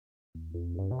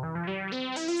Hello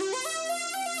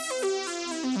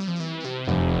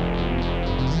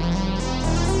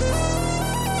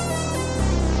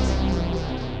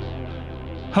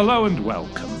and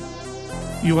welcome.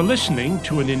 You are listening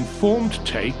to an informed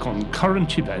take on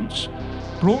current events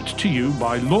brought to you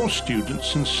by law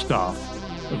students and staff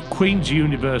of Queen's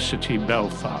University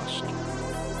Belfast.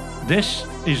 This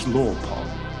is LawPod.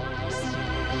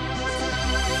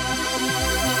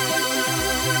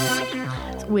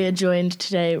 We're joined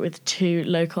today with two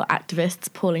local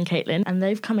activists, Paul and Caitlin, and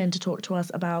they've come in to talk to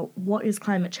us about what is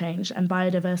climate change and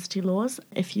biodiversity laws.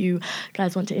 If you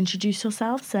guys want to introduce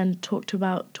yourselves and talk to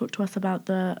us about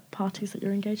the parties that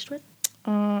you're engaged with.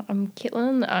 I'm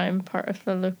Caitlin. I'm part of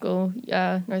the local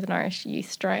Northern Irish Youth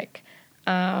Strike,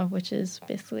 which is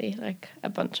basically like a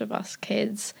bunch of us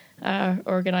kids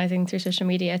organising through social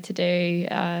media to do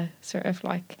sort of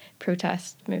like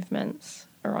protest movements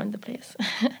around the place.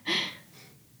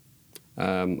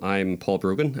 I'm Paul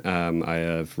Brogan. I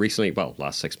have recently,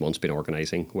 last 6 months, been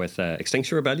organising with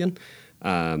Extinction Rebellion.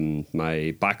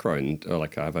 My background, I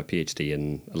have a PhD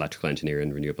in electrical engineering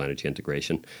and renewable energy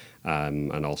integration,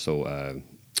 and also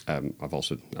I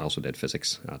also did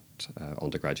physics at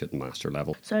undergraduate and master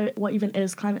level. So, what even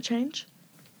is climate change?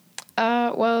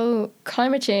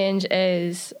 Climate change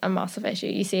is a massive issue.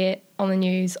 You see it on the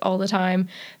news all the time,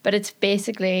 but it's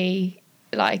basically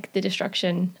like the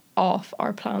destruction of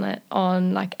our planet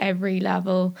on like every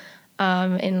level,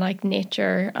 in like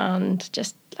nature and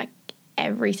just like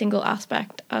every single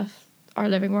aspect of our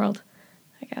living world,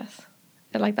 I guess.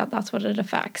 Like that's what it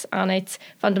affects, and it's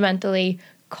fundamentally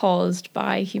caused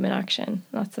by human action.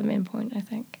 That's the main point, I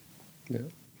think.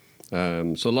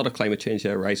 Yeah. So a lot of climate change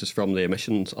arises from the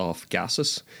emissions of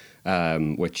gases,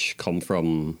 which come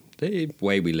from the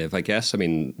way we live, I guess. I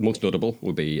mean, most notable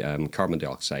would be carbon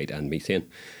dioxide and methane.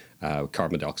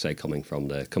 Carbon dioxide coming from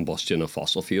the combustion of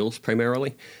fossil fuels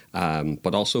primarily,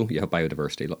 but also you have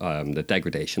biodiversity, the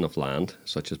degradation of land,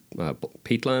 such as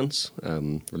peatlands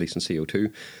releasing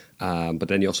CO2, but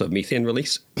then you also have methane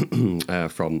release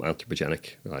from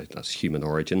anthropogenic, that's human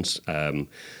origins,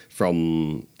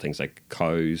 from things like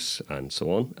cows and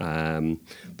so on,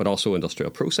 but also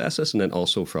industrial processes, and then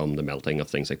also from the melting of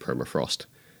things like permafrost.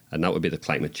 And that would be the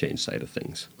climate change side of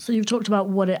things. So you've talked about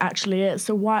what it actually is.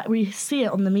 So why we see it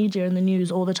on the media and the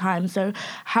news all the time. So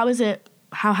how has it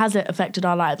affected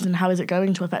our lives, and how is it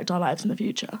going to affect our lives in the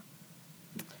future?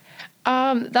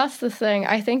 That's the thing.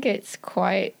 I think it's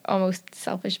quite almost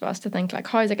selfish of us to think like,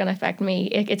 how is it going to affect me?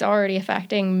 It's already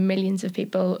affecting millions of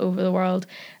people over the world.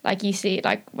 Like you see,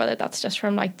 like whether that's just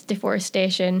from like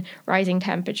deforestation, rising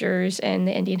temperatures in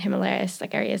the Indian Himalayas,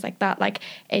 like areas like that. Like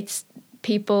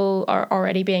people are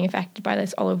already being affected by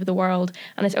this all over the world,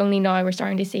 and it's only now we're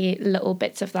starting to see little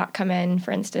bits of that come in. For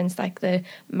instance, like the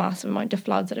massive amount of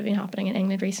floods that have been happening in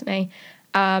England recently.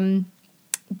 But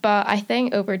I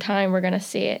think over time we're going to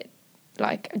see it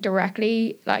like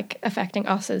directly like affecting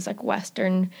us as like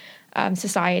Western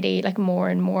society like more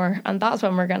and more, and that's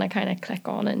when we're going to kind of click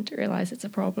on and realise it's a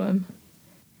problem.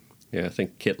 Yeah, I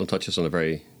think Caitlin touches on a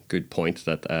very good point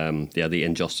that the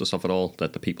injustice of it all,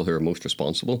 that the people who are most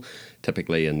responsible,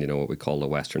 typically in what we call the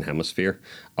Western Hemisphere,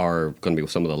 are going to be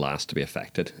some of the last to be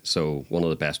affected. So one of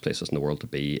the best places in the world to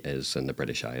be is in the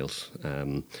British Isles,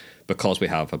 because we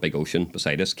have a big ocean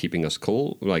beside us, keeping us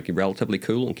cool, like relatively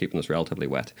cool, and keeping us relatively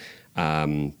wet.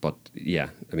 But yeah,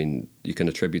 I mean, you can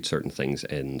attribute certain things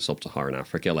in sub-Saharan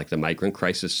Africa, like the migrant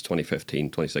crisis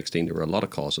 2015, 2016. There were a lot of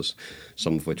causes,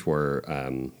 some of which were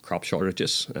crop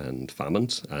shortages and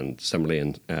famines, and similarly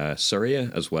in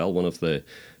Syria as well. One of the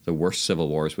worst civil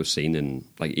wars we've seen in,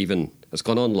 like, even, it's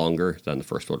gone on longer than the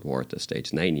First World War at this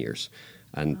stage, 9 years.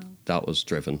 And that was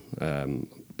driven,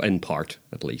 in part,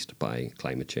 at least, by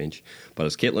climate change. But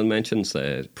as Caitlin mentions,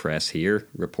 the press here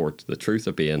report the truth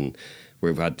of being,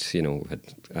 we've had Storm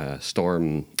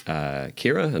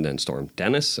Kira and then Storm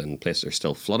Dennis, and places are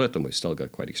still flooded, and we've still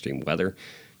got quite extreme weather.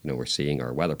 We're seeing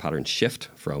our weather patterns shift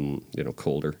from,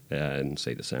 colder in,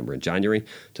 say, December and January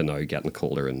to now getting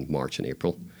colder in March and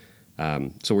April.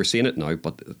 So we're seeing it now,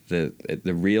 but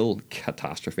the real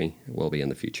catastrophe will be in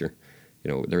the future.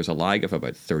 There's a lag of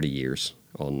about 30 years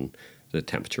on the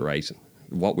temperature rise.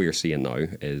 What we are seeing now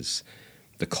is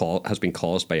has been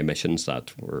caused by emissions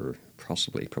that were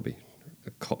probably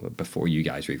before you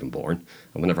guys were even born,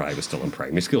 and whenever I was still in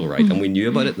primary school, right? And we knew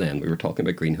about it then. We were talking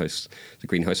about the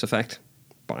greenhouse effect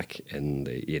back in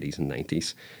the 80s and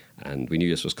 90s, and we knew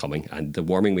this was coming. And the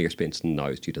warming we are experiencing now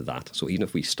is due to that. So even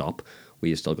if we stop, we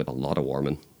have still got a lot of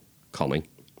warming coming,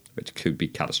 which could be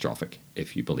catastrophic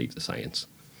if you believe the science.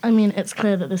 I mean, it's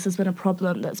clear that this has been a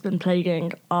problem that's been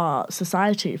plaguing our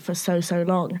society for so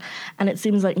long. And it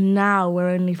seems like now we're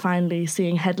only finally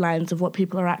seeing headlines of what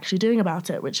people are actually doing about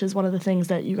it, which is one of the things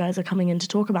that you guys are coming in to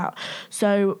talk about.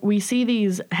 So we see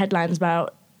these headlines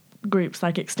about groups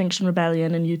like Extinction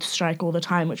Rebellion and Youth Strike all the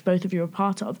time, which both of you are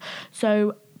part of.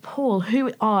 So, Paul,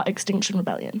 who are Extinction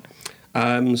Rebellion?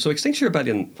 So Extinction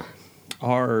Rebellion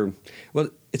are, well,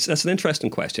 that's an interesting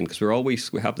question, because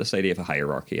we have this idea of a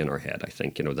hierarchy in our head. I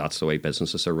think, that's the way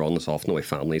businesses are run. It's often the way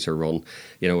families are run.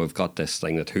 We've got this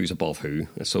thing that who's above who.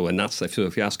 So, and that's, if you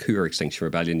ask who are Extinction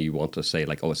Rebellion, you want to say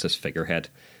like, oh, it's this figurehead,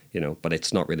 but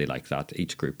it's not really like that.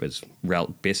 Each group is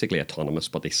basically autonomous,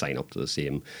 but they sign up to the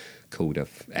same code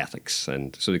of ethics.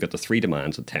 And so you've got the 3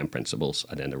 demands and 10 principles,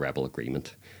 and then the Rebel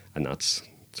Agreement. And that's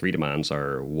 3 demands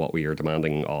are what we are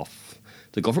demanding of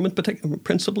the government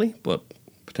principally, but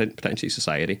potentially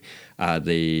society.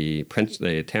 The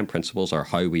 10 principles are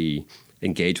how we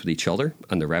engage with each other,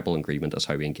 and the Rebel Agreement is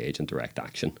how we engage in direct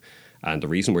action. And the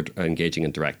reason we're engaging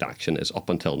in direct action is up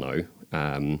until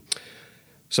now.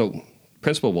 So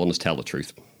principle 1 is tell the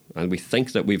truth. And we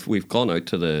think that we've gone out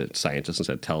to the scientists and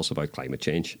said, tell us about climate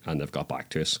change. And they've got back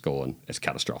to us going, it's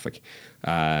catastrophic.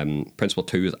 Principle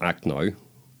 2 is act now.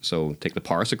 So take the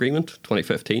Paris Agreement,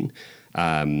 2015.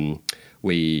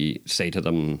 We say to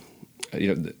them,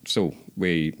 so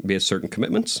we made certain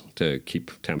commitments to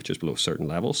keep temperatures below certain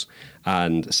levels.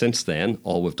 And since then,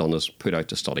 all we've done is put out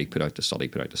the study.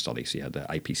 So you had the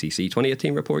IPCC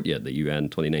 2018 report, you had the UN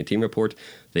 2019 report.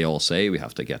 They all say we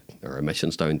have to get our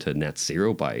emissions down to net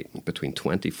zero by between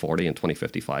 2040 and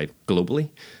 2055 globally,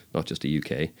 not just the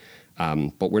UK.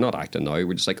 But we're not acting now.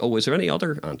 We're just like, oh, is there any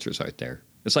other answers out there?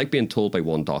 It's like being told by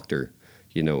one doctor,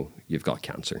 you've got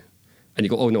cancer. And you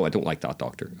go, oh, no, I don't like that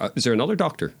doctor. Is there another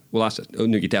doctor? Well, that's it. Oh,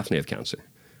 no, you definitely have cancer.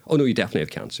 Oh, no, you definitely have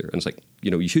cancer. And it's like,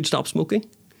 you should stop smoking,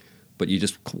 but you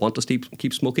just want to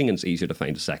keep smoking, and it's easier to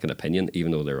find a second opinion,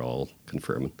 even though they're all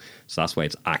confirming. So that's why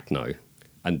it's act now.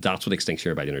 And that's what Extinction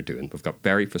Rebellion are doing. We've got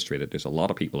very frustrated. There's a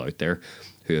lot of people out there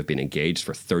who have been engaged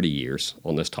for 30 years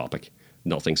on this topic.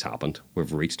 Nothing's happened.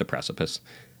 We've reached a precipice.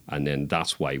 And then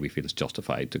that's why we feel it's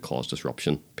justified to cause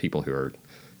disruption. People who are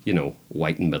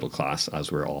white and middle class,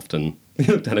 as we're often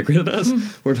denigrated as.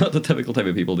 We're not the typical type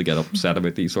of people to get upset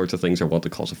about these sorts of things or want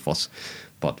to cause a fuss.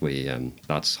 But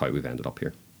that's how we've ended up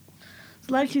here.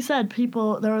 Like you said,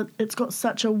 it's got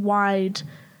such a wide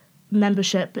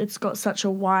membership, it's got such a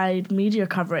wide media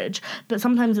coverage, but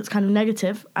sometimes it's kind of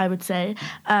negative, I would say.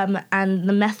 And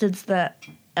the methods that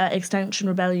Extinction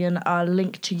Rebellion are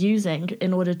linked to using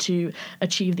in order to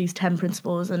achieve these 10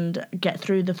 principles and get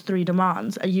through the 3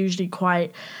 demands are usually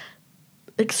quite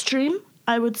extreme,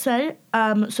 I would say.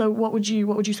 So what would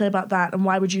you say about that, and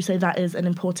why would you say that is an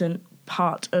important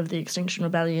part of the Extinction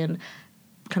Rebellion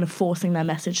kind of forcing their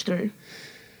message through?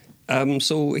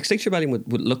 So Extinction Rebellion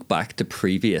would look back to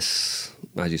previous,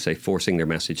 as you say, forcing their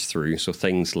message through. So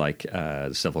things like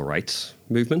civil rights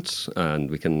movements, and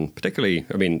we can particularly,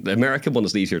 the American one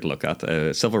is easier to look at.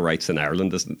 Civil rights in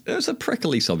Ireland is a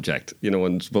prickly subject,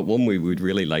 but one we would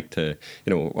really like to,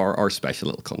 our special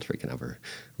little country can have our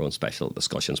own special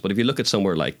discussions. But if you look at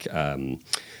somewhere like,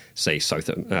 say, South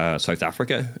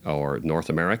Africa or North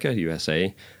America,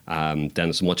 USA, then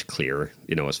it's much clearer,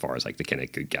 as far as like the kind of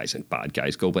good guys and bad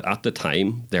guys go. But at the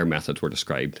time, their methods were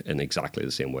described in exactly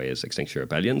the same way as Extinction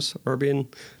Rebellions are being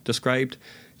described.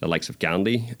 The likes of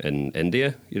Gandhi in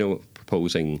India,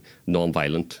 proposing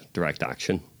non-violent direct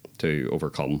action to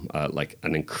overcome like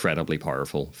an incredibly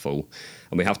powerful foe.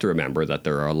 And we have to remember that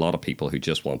there are a lot of people who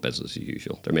just want business as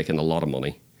usual. They're making a lot of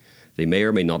money. They may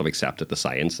or may not have accepted the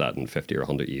science that in 50 or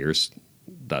 100 years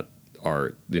that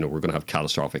we're going to have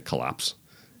catastrophic collapse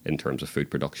in terms of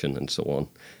food production and so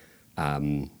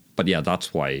on. But yeah,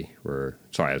 that's why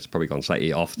it's probably gone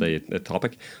slightly off the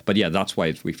topic. But yeah, that's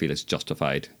why we feel it's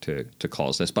justified to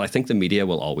cause this. But I think the media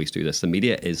will always do this. The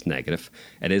media is negative.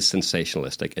 It is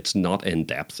sensationalistic. It's not in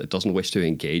depth. It doesn't wish to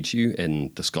engage you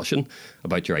in discussion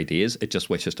about your ideas. It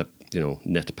just wishes to,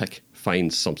 nitpick,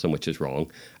 find something which is wrong,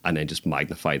 and then just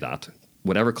magnify that.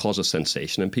 Whatever causes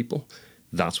sensation in people,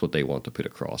 that's what they want to put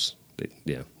across.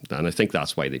 And I think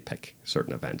that's why they pick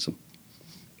certain events.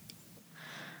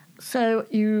 So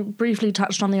you briefly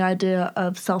touched on the idea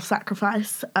of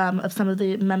self-sacrifice of some of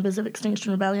the members of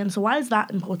Extinction Rebellion. So why is that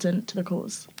important to the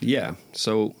cause? Yeah,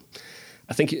 so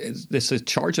I think this is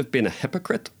charge of being a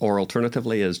hypocrite, or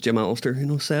alternatively, as Jim Allister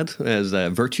said, as a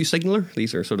virtue signaller.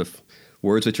 These are sort of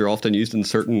words which are often used in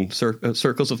certain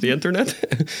circles of the internet.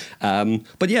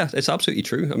 But yeah, it's absolutely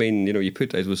true. I mean, you know,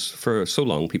 it was for so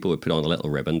long, people would put on a little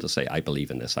ribbon to say, I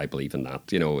believe in this, I believe in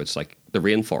that. You know, it's like the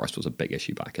rainforest was a big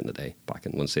issue back in the day.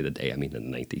 When I say the day, I mean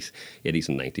in the 80s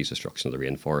and 90s, destruction of the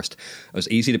rainforest. It was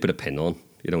easy to put a pin on,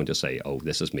 you know, and just say, oh,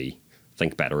 this is me.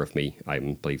 Think better of me.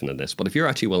 I'm believing in this. But if you're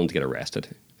actually willing to get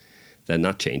arrested, then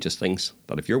that changes things.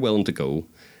 That if you're willing to go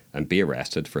and be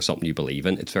arrested for something you believe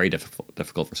in, it's very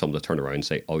difficult for someone to turn around and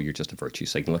say, oh, you're just a virtue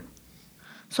signaller.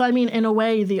 So, I mean, in a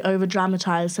way, the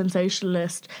over-dramatized,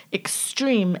 sensationalist,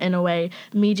 extreme, in a way,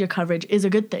 media coverage is a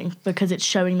good thing because it's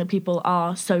showing that people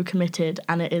are so committed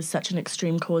and it is such an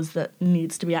extreme cause that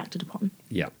needs to be acted upon.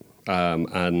 Yeah.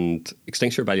 And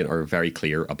Extinction Rebellion are very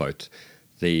clear about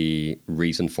the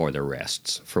reason for their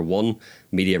arrests. For one,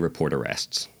 media report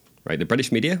arrests. Right? The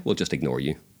British media will just ignore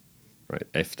you, right,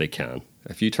 if they can.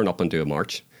 If you turn up and do a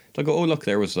march, they'll go, oh, look,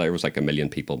 there was like 1 million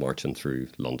people marching through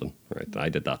London, right? I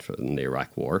did that in the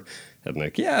Iraq War. And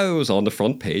like, yeah, it was on the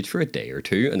front page for a day or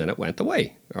two, and then it went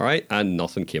away, all right? And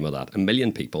nothing came of that. 1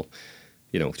 million people,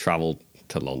 you know, travelled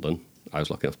to London. I was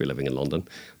lucky enough to be living in London.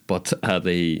 But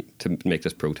to make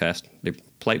this protest, they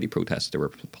politely protested, they were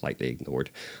politely ignored.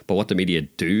 But what the media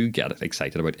do get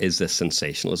excited about is this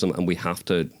sensationalism, and we have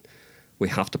to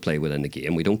play within the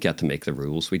game. We don't get to make the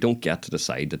rules. We don't get to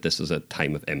decide that this is a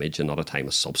time of image and not a time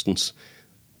of substance.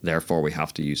 Therefore, we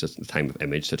have to use a time of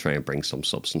image to try and bring some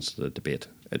substance to the debate.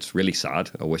 It's really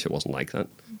sad. I wish it wasn't like that.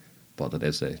 But it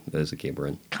is a game we're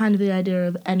in. Kind of the idea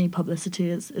of any publicity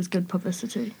is good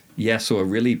publicity. Yeah, so a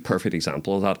really perfect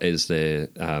example of that is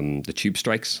the tube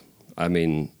strikes. I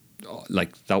mean,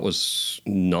 like, that was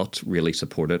not really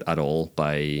supported at all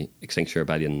by Extinction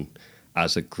Rebellion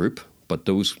as a group. But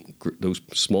those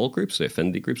small groups, the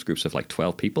affinity groups of like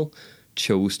 12 people,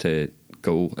 chose to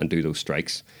go and do those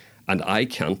strikes. And I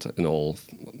can't, in all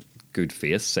good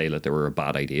faith, say that they were a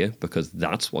bad idea, because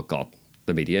that's what got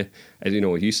the media. As you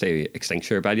know, you say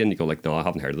Extinction Rebellion, you go like, no, I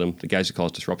haven't heard of them. The guys who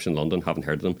caused disruption in London, haven't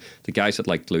heard of them. The guys that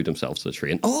like glued themselves to the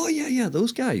train, oh yeah,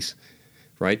 those guys.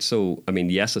 Right? So, I mean,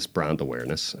 yes, it's brand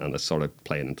awareness and it's sort of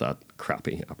playing into that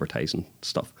crappy advertising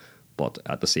stuff. But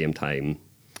at the same time,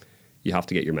 you have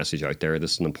to get your message out there.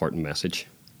 This is an important message.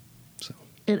 So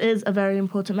it is a very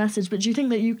important message, but do you think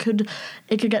that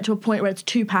it could get to a point where it's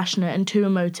too passionate and too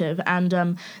emotive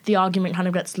and the argument kind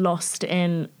of gets lost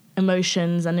in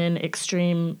emotions and in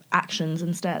extreme actions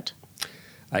instead?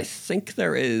 I think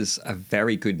there is a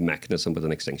very good mechanism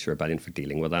within Extinction Rebellion for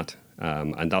dealing with that.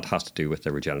 And that has to do with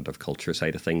the regenerative culture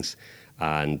side of things.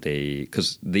 And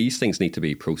because these things need to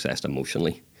be processed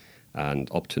emotionally. And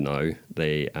up to now,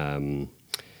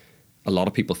 a lot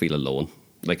of people feel alone.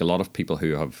 Like, a lot of people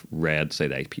who have read, say,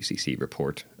 the IPCC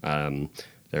report,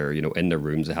 they're, you know, in their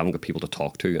rooms, they haven't got people to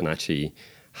talk to, and actually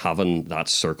having that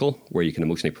circle where you can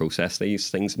emotionally process these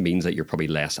things means that you're probably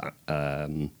less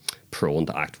prone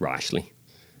to act rationally.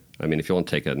 I mean, if you want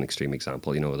to take an extreme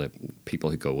example, you know, the people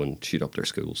who go and shoot up their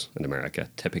schools in America,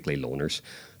 typically loners,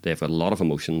 they have a lot of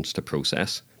emotions to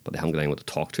process, but they haven't got anyone to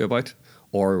talk to about.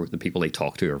 Or the people they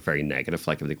talk to are very negative,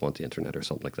 like if they go on the internet or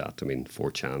something like that. I mean,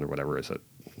 4chan or whatever is a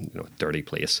dirty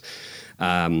place.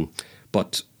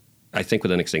 But I think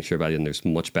within Extinction Rebellion, there's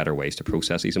much better ways to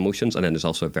process these emotions. And then there's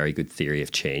also a very good theory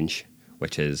of change,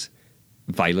 which is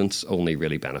violence only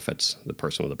really benefits the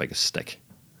person with the biggest stick,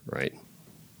 right?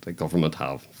 The government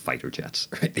have fighter jets,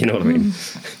 right? You know what I mean?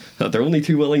 They're only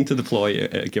too willing to deploy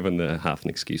given the half an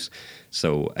excuse.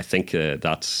 So I think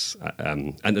that's...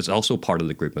 and it's also part of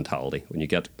the group mentality. When you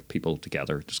get people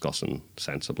together discussing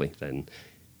sensibly, then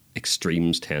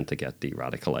extremes tend to get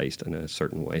de-radicalized in a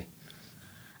certain way.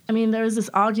 I mean, there is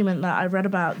this argument that I read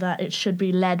about that it should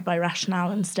be led by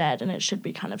rationale instead, and it should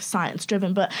be kind of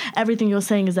science-driven. But everything you're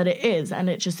saying is that it is, and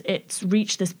it's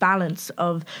reached this balance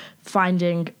of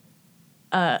finding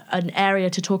an area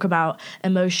to talk about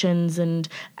emotions and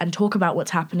talk about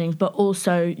what's happening, but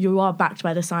also you are backed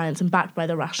by the science and backed by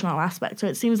the rational aspect. So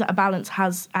it seems that a balance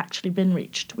has actually been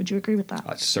reached. Would you agree with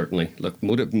that? Certainly. Look,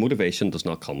 motivation does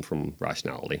not come from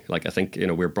rationality. Like, I think, you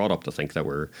know, we're brought up to think that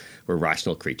we're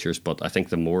rational creatures, but I think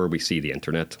the more we see the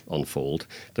internet unfold,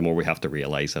 the more we have to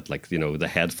realize that, like, you know, the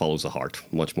head follows the heart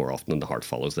much more often than the heart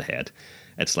follows the head.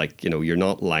 It's like, you know, you're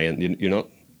not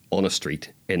on a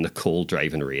street in the cold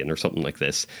driving rain or something like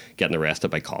this, getting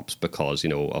arrested by cops because, you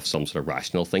know, of some sort of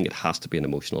rational thing. It has to be an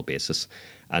emotional basis.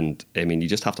 And I mean, you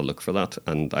just have to look for that.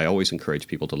 And I always encourage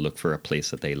people to look for a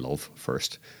place that they love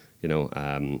first, you know,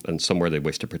 and somewhere they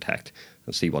wish to protect,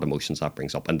 and see what emotions that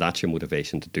brings up. And that's your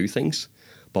motivation to do things.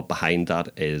 But behind that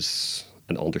is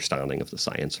an understanding of the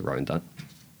science around that.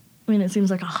 I mean, it seems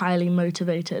like a highly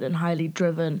motivated and highly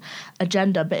driven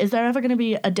agenda. But is there ever going to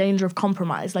be a danger of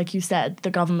compromise? Like you said, the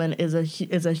government is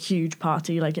a huge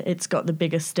party. Like, it's got the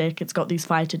biggest stick. It's got these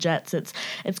fighter jets.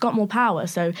 It's got more power.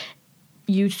 So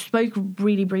you spoke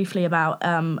really briefly about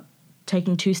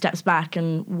taking 2 steps back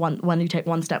and when you take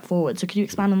 1 step forward. So could you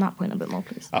expand on that point a bit more,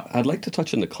 please? I'd like to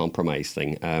touch on the compromise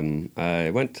thing. I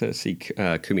went to see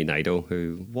Kumi Naidoo,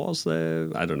 who was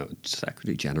the,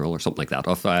 Secretary General or something like that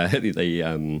of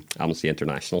the Amnesty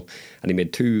International. And he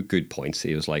made 2 good points.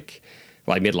 He was like,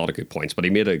 well, he made a lot of good points, but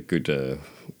he made a good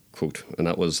quote. And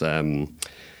that was,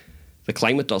 the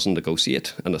climate doesn't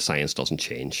negotiate and the science doesn't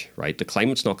change, right? The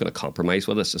climate's not going to compromise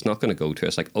with us. It's not going to go to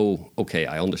us like, oh, okay,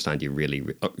 I understand you really...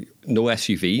 no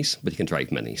SUVs, but you can drive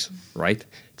minis, right?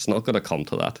 It's not going to come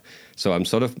to that. So I'm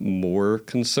sort of more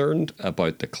concerned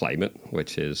about the climate,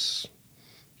 which is,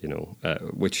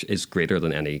 which is greater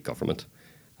than any government.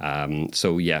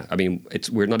 So, yeah, I mean,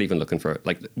 we're not even looking for...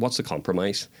 Like, what's the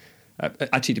compromise?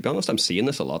 Actually, to be honest, I'm seeing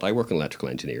this a lot. I work in electrical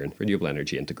engineering, renewable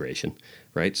energy integration,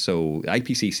 right? So the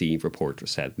IPCC report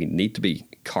said we need to be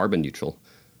carbon neutral,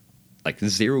 like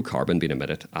 0 carbon being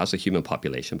emitted as a human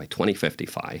population by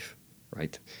 2055,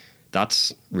 right?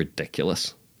 That's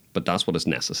ridiculous, but that's what is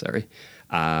necessary.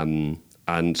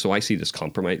 And so I see this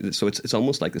compromise. So it's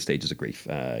almost like the stages of grief,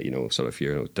 sort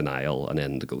of denial and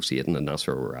then negotiating, and that's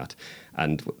where we're at.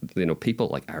 And, people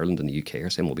like Ireland and the UK are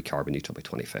saying we'll be carbon neutral by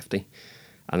 2050.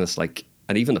 And it's like,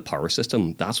 and even the power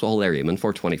system, that's all they're aiming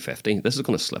for, 2050. This is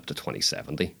going to slip to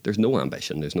 2070. There's no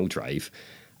ambition, there's no drive.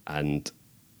 And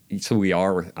so we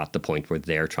are at the point where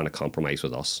they're trying to compromise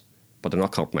with us, but they're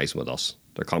not compromising with us.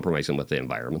 They're compromising with the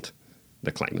environment,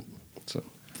 the climate. So,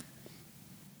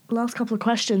 last couple of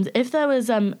questions. If there was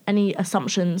any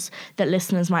assumptions that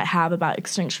listeners might have about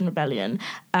Extinction Rebellion,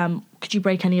 could you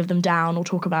break any of them down or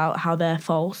talk about how they're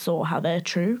false or how they're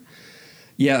true?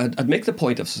 Yeah, I'd make the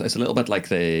point of it's a little bit like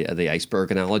the iceberg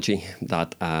analogy,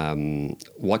 that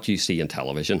what you see in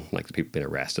television, like the people being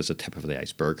arrested, is the tip of the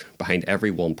iceberg. Behind every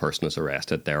one person who's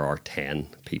arrested, there are 10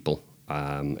 people,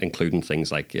 including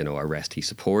things like arrestee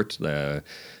support, the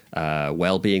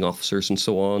well-being officers, and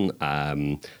so on.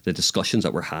 The discussions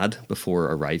that were had before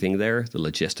arriving there, the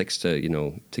logistics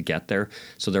to get there.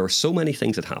 So there are so many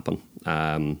things that happen.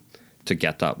 To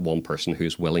get that one person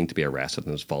who's willing to be arrested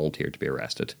and has volunteered to be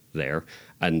arrested there.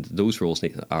 And those rules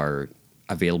are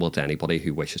available to anybody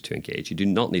who wishes to engage. You do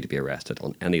not need to be arrested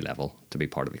on any level to be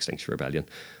part of Extinction Rebellion.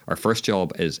 Our first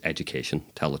job is education,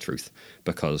 tell the truth,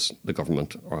 because the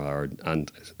government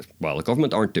aren't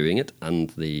doing it,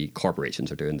 and the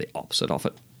corporations are doing the opposite of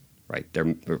it. Right?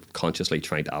 They're consciously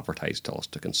trying to advertise to us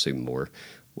to consume more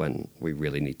when we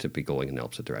really need to be going in the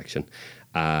opposite direction.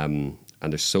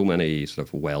 And there's so many sort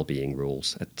of well-being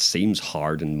rules. It seems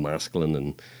hard and masculine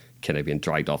and kind of being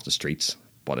dragged off the streets,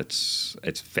 but it's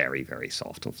very, very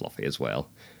soft and fluffy as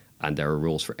well. And there are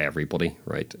rules for everybody,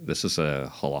 right? This is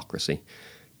a holacracy.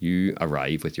 You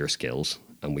arrive with your skills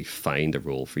and we find a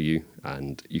role for you,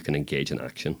 and you can engage in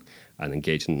action. And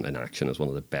engaging in action is one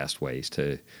of the best ways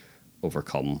to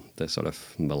overcome the sort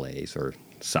of malaise or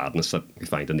sadness that we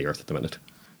find in the earth at the minute.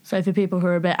 So for people who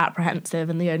are a bit apprehensive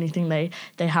and the only thing they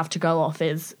have to go off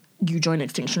is you join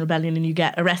Extinction Rebellion and you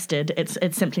get arrested, it's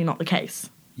simply not the case.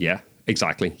 Yeah,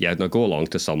 exactly. Yeah, now go along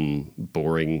to some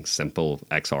boring, simple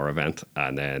XR event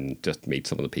and then just meet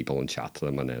some of the people and chat to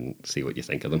them and then see what you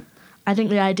think of them. I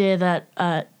think the idea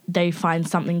that they find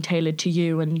something tailored to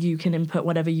you and you can input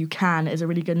whatever you can is a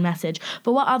really good message.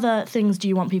 But what other things do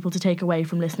you want people to take away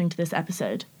from listening to this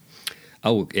episode?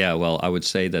 Oh, yeah, well, I would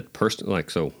say that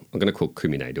so I'm going to quote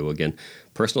Kumi Naidoo again.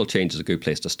 Personal change is a good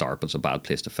place to start, but it's a bad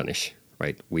place to finish,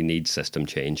 right? We need system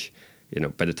change.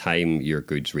 By the time your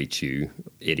goods reach you,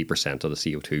 80% of the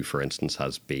CO2, for instance,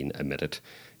 has been emitted.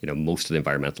 Most of the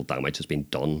environmental damage has been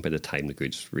done by the time the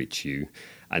goods reach you.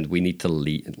 And we need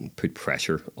to put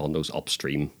pressure on those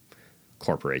upstream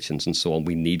corporations and so on.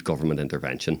 We need government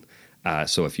intervention.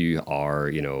 So if you are,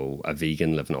 a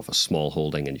vegan living off a small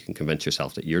holding and you can convince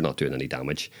yourself that you're not doing any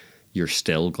damage, you're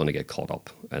still going to get caught up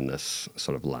in this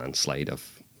sort of landslide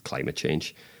of climate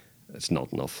change. It's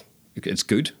not enough. It's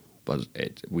good, but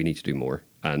we need to do more.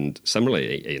 And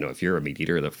similarly, if you're a meat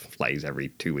eater that flies every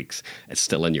 2 weeks, it's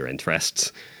still in your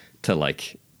interests to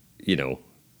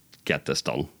get this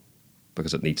done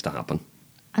because it needs to happen.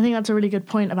 I think that's a really good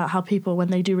point about how people, when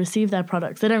they do receive their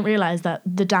products, they don't realise that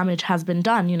the damage has been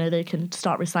done. They can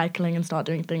start recycling and start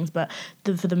doing things, but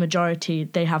for the majority,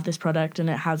 they have this product and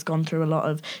it has gone through a lot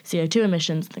of CO2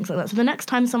 emissions, things like that. So the next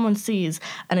time someone sees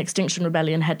an Extinction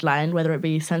Rebellion headline, whether it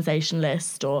be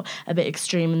sensationalist or a bit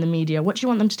extreme in the media, what do you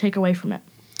want them to take away from it?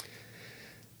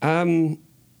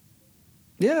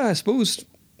 Yeah, I suppose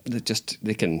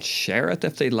they can share it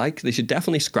if they like. They should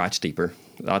definitely scratch deeper.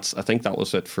 I think that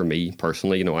was it for me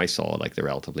personally. You know, I saw like the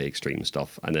relatively extreme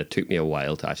stuff, and it took me a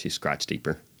while to actually scratch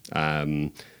deeper.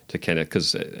 To kind of,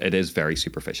 because it is very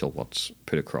superficial what's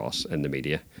put across in the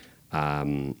media,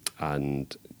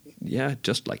 and yeah,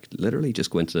 just like literally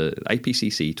just go into the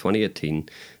IPCC 2018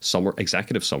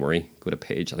 executive summary. Go to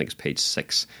page, I think it's page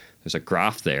 6. There's a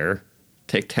graph there.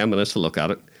 Take 10 minutes to look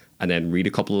at it, and then read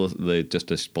a couple of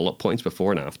the bullet points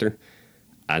before and after,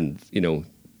 and you know,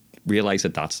 realize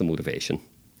that that's the motivation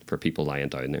for people lying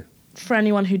down there. For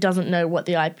anyone who doesn't know what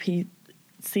the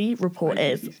IPCC report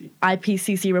is,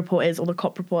 or the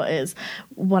COP report is,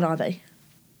 what are they?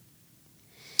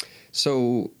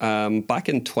 So back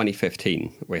in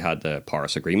 2015, we had the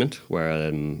Paris Agreement,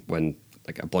 where when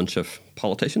like a bunch of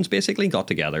politicians basically got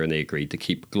together and they agreed to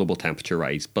keep global temperature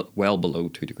rise, but well below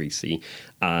 2 degrees C,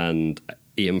 and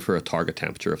aim for a target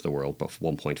temperature of the world of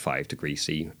 1.5 degrees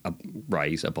C, a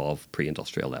rise above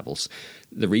pre-industrial levels.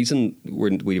 The reason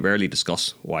we rarely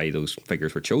discuss why those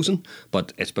figures were chosen,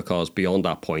 but it's because beyond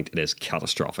that point it is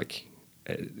catastrophic.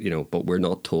 But we're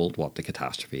not told what the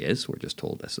catastrophe is. We're just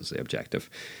told this is the objective.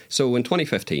 So in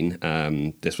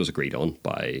 2015, this was agreed on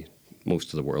by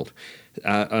most of the world.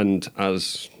 And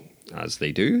as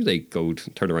they do, they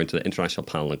turn around to the International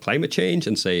Panel on Climate Change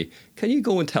and say, can you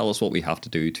go and tell us what we have to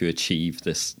do to achieve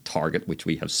this target which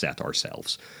we have set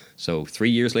ourselves? So 3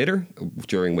 years later,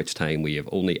 during which time we have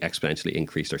only exponentially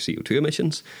increased our CO2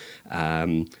 emissions,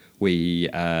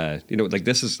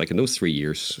 this is like in those 3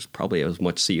 years, probably as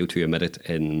much CO2 emitted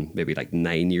in maybe like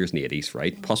 9 years in the 80s,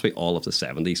 right? Possibly all of the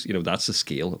 70s. You know, that's the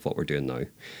scale of what we're doing now.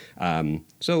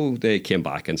 So they came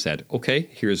back and said, okay,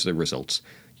 here's the results.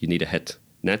 You need to hit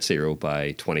net zero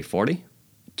by 2040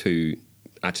 to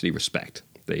actually respect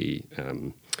the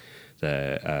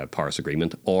Paris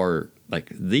Agreement, or like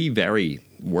the very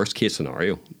worst case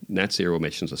scenario, net zero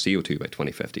emissions of CO2 by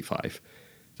 2055.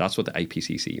 That's what the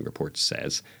IPCC report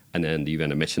says. And then the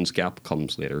UN emissions gap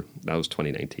comes later. That was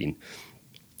 2019.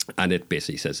 And it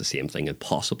basically says the same thing, and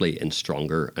possibly in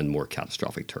stronger and more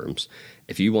catastrophic terms.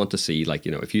 If you want to see,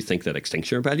 if you think that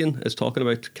Extinction Rebellion is talking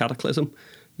about cataclysm,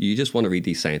 you just want to read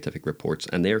these scientific reports,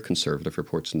 and they are conservative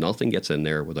reports. Nothing gets in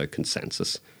there without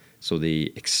consensus. So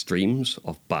the extremes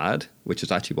of bad, which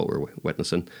is actually what we're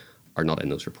witnessing, are not in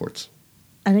those reports.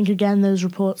 I think, again, those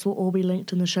reports will all be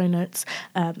linked in the show notes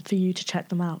for you to check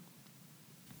them out.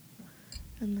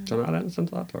 Do you add anything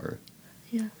to that? Or?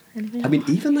 Yeah, anything I mean,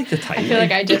 even like the timing. I feel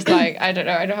like I just I don't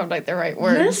know, I don't have like the right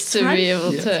words to be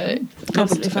able to...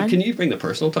 Absolutely fine. Can you bring the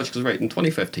personal touch? Because in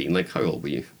 2015, how old were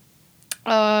you?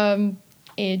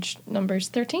 Age numbers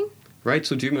 13. Right,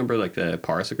 so do you remember the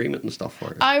Paris Agreement and stuff?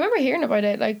 Or? I remember hearing about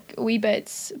it, wee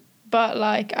bits, but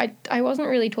I wasn't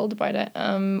really told about it.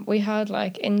 We had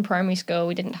in primary school,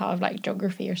 we didn't have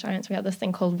geography or science. We had this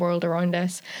thing called World Around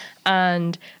Us,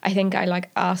 and I think I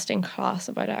asked in class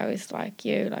about it. I was like,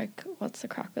 what's the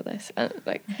crack with this? And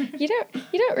you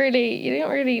don't really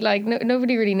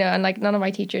nobody really know, and none of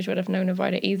my teachers would have known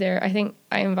about it either. I think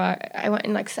I went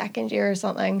in second year or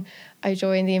something. I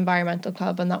joined the environmental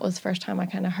club, and that was the first time I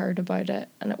kind of heard about it,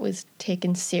 and it was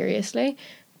taken seriously.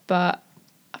 But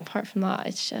apart from that,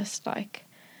 it's just I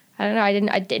don't know.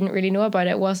 I didn't really know about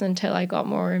it. It wasn't until I got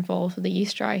more involved with the youth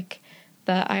strike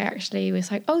that I actually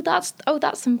was like,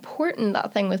 that's important,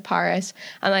 that thing with Paris.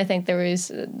 And I think there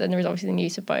was obviously the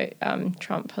news about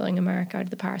Trump pulling America out of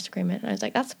the Paris Agreement, and I was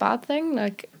like, that's a bad thing.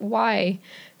 Why?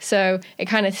 So it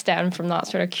kind of stemmed from that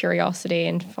sort of curiosity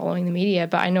and following the media.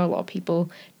 But I know a lot of people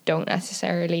don't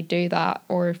necessarily do that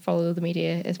or follow the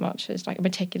media as much as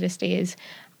meticulously as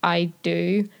I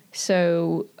do.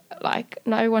 So not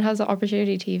everyone has the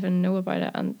opportunity to even know about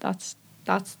it, and that's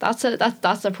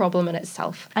a problem in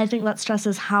itself. I think that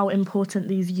stresses how important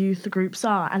these youth groups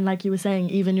are, and like you were saying,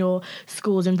 even your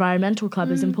school's environmental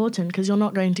club is important, because you're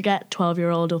not going to get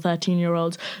 12-year-old or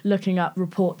 13-year-olds looking up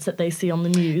reports that they see on the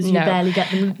news. You barely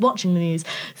get them watching the news.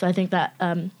 So I think that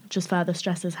just further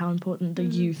stresses how important the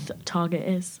youth target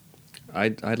is.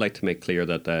 I'd like to make clear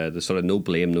that the sort of no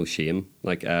blame, no shame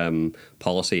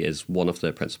policy is one of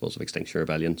the principles of Extinction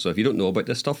Rebellion. So if you don't know about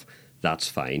this stuff, that's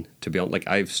fine. To be honest,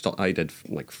 I did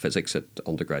physics at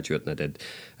undergraduate, and I did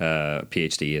a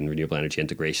PhD in renewable energy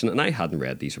integration, and I hadn't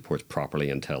read these reports properly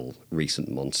until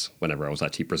recent months, whenever I was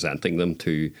actually presenting them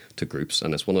to groups.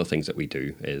 And it's one of the things that we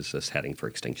do is this Heading for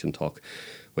Extinction talk,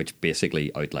 which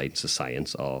basically outlines the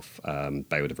science of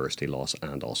biodiversity loss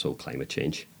and also climate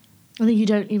change. I think you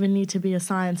don't even need to be a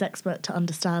science expert to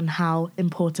understand how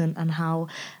important and how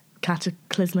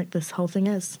cataclysmic this whole thing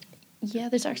is. Yeah,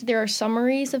 there are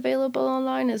summaries available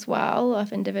online as well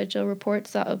of individual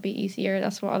reports. That'll be easier.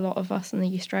 That's what a lot of us in the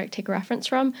Youth Strike take reference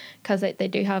from, because they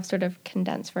do have sort of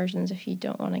condensed versions if you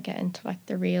don't want to get into like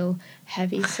the real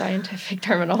heavy scientific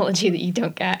terminology that you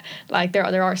don't get. Like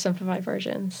there are simplified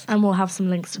versions. And we'll have some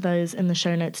links to those in the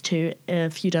show notes too,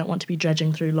 if you don't want to be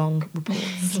dredging through long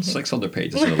reports. 600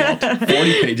 pages is a lot.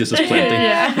 40 pages is plenty.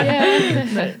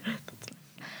 Yeah.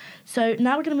 So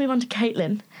now we're going to move on to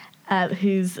Caitlin,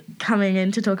 who's coming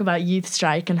in to talk about Youth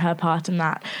Strike and her part in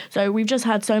that. So we've just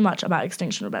heard so much about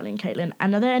Extinction Rebellion, Caitlin.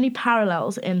 And are there any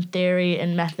parallels in theory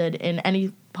and method in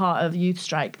any part of Youth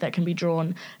Strike that can be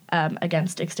drawn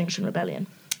against Extinction Rebellion?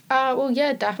 Well,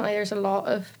 yeah, definitely. There's a lot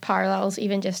of parallels,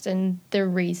 even just in the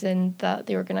reason that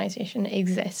the organisation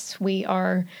exists. We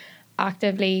are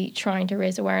actively trying to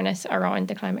raise awareness around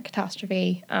the climate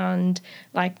catastrophe and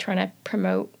like trying to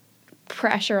promote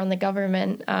pressure on the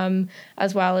government,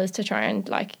 as well as to try and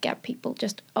like get people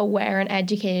just aware and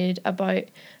educated about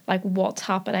like what's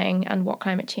happening and what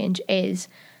climate change is.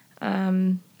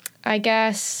 I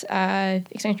guess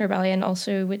Extinction Rebellion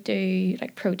also would do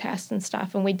like protests and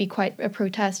stuff, and we'd be quite a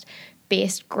protest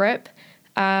based group.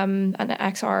 And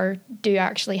XR do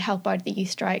actually help out the youth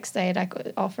strikes. They like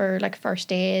offer like first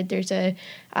aid. There's a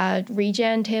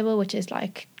regen table, which is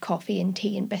like coffee and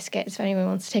tea and biscuits if anyone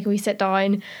wants to take a wee sit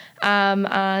down.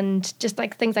 And just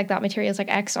like things like that, materials like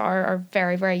XR are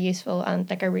very, very useful and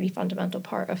like a really fundamental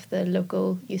part of the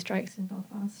local youth strikes in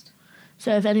Belfast.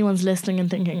 So if anyone's listening and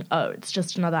thinking, oh, it's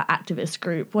just another activist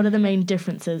group, what are the main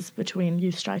differences between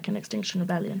Youth Strike and Extinction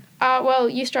Rebellion? Well,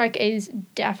 Youth Strike is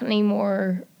definitely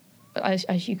more,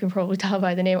 as you can probably tell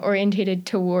by the name, orientated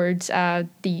towards the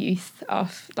youth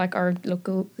of like our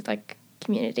local like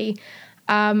community.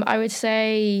 I would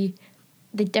say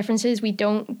the difference is we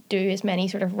don't do as many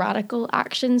sort of radical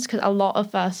actions, because a lot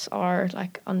of us are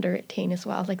like under 18 as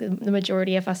well, like the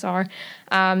majority of us are.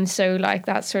 So like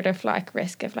that sort of like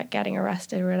risk of like getting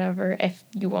arrested or whatever if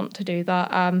you want to do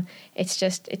that. It's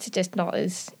just not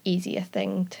as easy a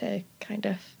thing to kind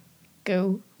of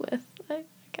go with, I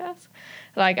guess.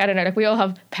 Like, I don't know, like we all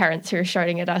have parents who are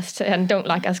shouting at us and don't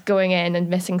like us going in and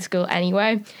missing school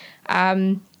anyway.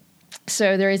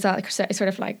 So there is that sort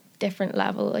of like different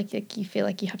level, like you feel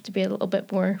like you have to be a little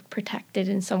bit more protected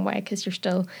in some way because you're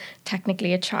still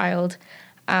technically a child.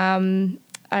 I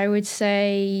would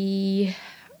say,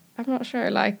 I'm not sure,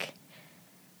 like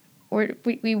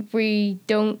we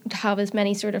don't have as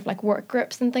many sort of like work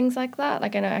groups and things like that.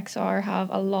 Like I know XR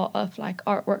have a lot of like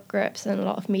artwork groups and a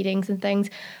lot of meetings and things.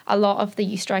 A lot of the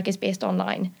youth strike is based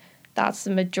online. That's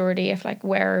the majority of like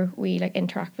where we like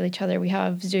interact with each other. We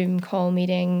have Zoom call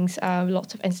meetings,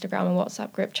 lots of Instagram and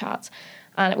WhatsApp group chats,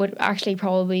 and it would actually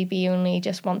probably be only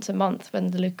just once a month when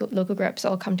the local groups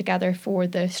all come together for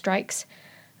the strikes.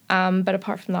 But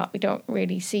apart from that, we don't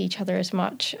really see each other as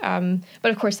much.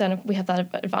 But of course, then we have that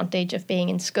advantage of being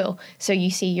in school, so you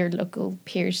see your local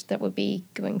peers that would be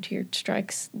going to your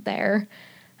strikes there.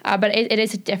 But it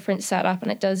is a different setup,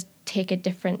 and it does take a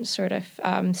different sort of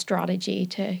strategy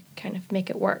to kind of make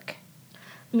it work.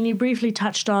 I mean, you briefly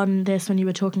touched on this when you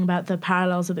were talking about the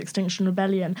parallels of Extinction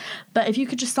Rebellion, but if you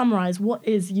could just summarise, what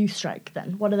is Youth Strike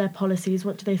then? What are their policies?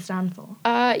 What do they stand for?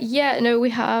 We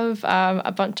have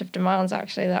a bunch of demands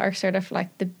actually that are sort of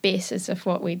like the basis of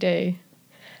what we do.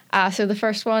 So the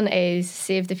first one is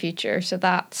Save the Future. So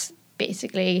that's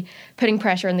basically putting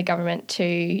pressure on the government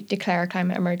to declare a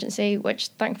climate emergency, which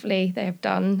thankfully they have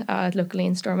done locally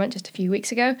in Stormont just a few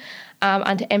weeks ago,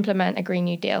 and to implement a Green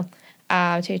New Deal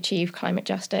to achieve climate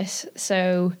justice.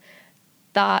 So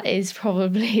that is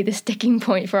probably the sticking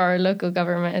point for our local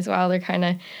government as well. They're kind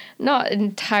of not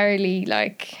entirely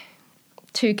like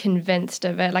too convinced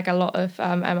of it. Like a lot of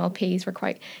MLPs were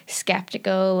quite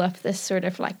skeptical of this sort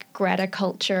of like Greta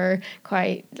culture,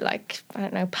 quite like, I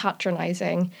don't know,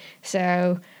 patronising.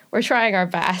 So we're trying our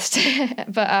best.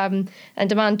 But and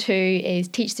demand 2 is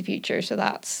Teach the Future. So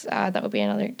that's that would be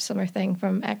another summer thing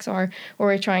from XR, where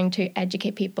we're trying to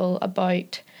educate people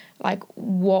about like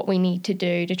what we need to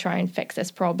do to try and fix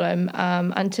this problem,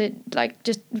 and to like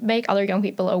just make other young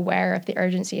people aware of the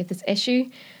urgency of this issue.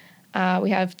 We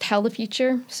have Tell the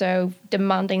Future, so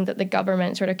demanding that the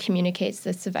government sort of communicates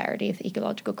the severity of the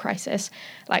ecological crisis,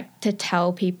 like to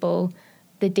tell people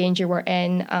the danger we're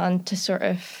in, and to sort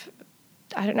of,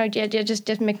 I don't know,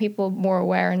 just make people more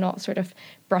aware and not sort of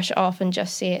brush it off and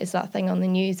just see it as that thing on the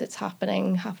news that's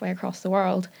happening halfway across the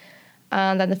world.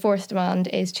 And then the fourth demand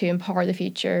is to empower the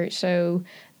future, so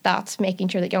that's making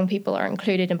sure that young people are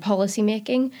included in policy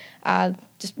making,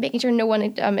 just making sure no one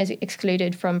is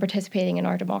excluded from participating in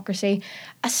our democracy,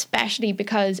 especially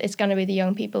because it's going to be the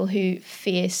young people who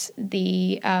face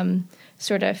the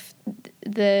sort of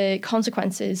the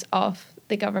consequences of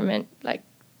the government like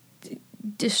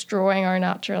destroying our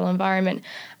natural environment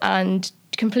and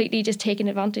completely just taking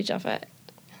advantage of it.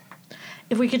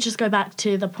 If we could just go back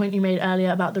to the point you made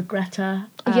earlier about the Greta.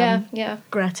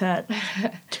 Greta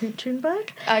Thunberg?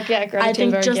 Greta I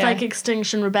think Thunberg, just like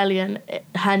Extinction Rebellion,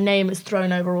 her name is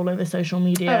thrown over all over social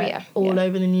media,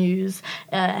 over the news,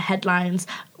 headlines.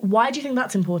 Why do you think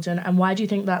that's important, and why do you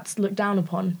think that's looked down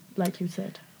upon, like you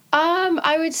said?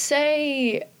 I would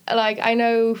say, like, I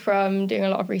know from doing a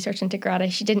lot of research into Greta,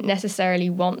 she didn't necessarily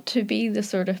want to be the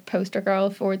sort of poster girl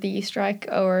for the youth strike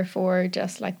or for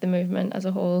just like the movement as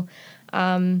a whole.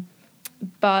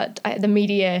 But the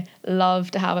media love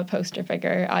to have a poster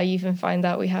figure. I even find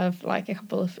that we have like a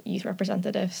couple of youth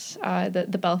representatives,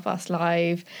 the Belfast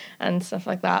Live and stuff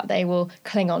like that, they will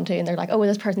cling on to, and they're like, oh, well,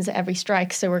 this person's at every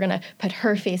strike, so we're going to put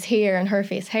her face here and her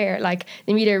face here. Like,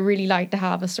 the media really like to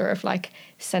have a sort of like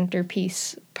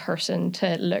centerpiece person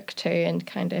to look to and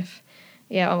kind of,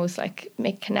 almost like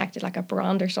make connected like a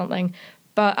brand or something.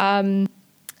 But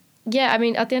yeah, I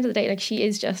mean, at the end of the day, like, she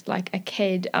is just like a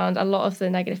kid, and a lot of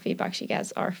the negative feedback she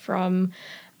gets are from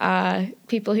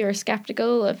people who are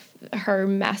skeptical of her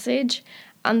message.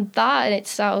 And that in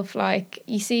itself, like,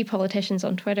 you see politicians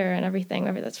on Twitter and everything,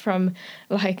 whether that's from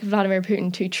like Vladimir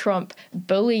Putin to Trump,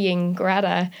 bullying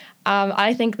Greta.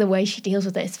 I think the way she deals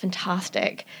with it is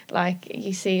fantastic. Like,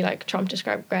 you see, like, Trump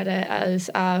described Greta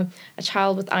as a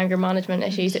child with anger management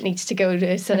issues that needs to go to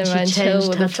a cinema and chill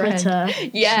with a friend. She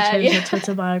changed her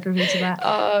Twitter biography to that.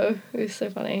 Oh, it was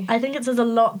so funny. I think it says a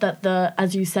lot that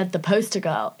as you said, the poster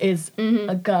girl is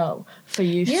a girl for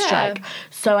Youth Strike.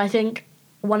 So I think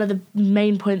one of the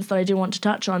main points that I do want to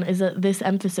touch on is that this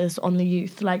emphasis on the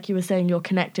youth, like you were saying, you're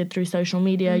connected through social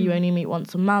media, you only meet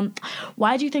once a month.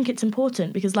 Why do you think it's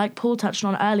important? Because like Paul touched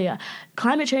on earlier,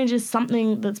 climate change is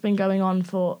something that's been going on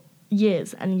for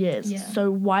years and years. Yeah. So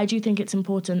why do you think it's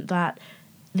important that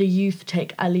the youth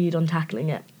take a lead on tackling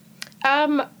it?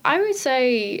 I would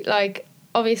say, like,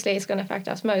 obviously it's going to affect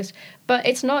us most, but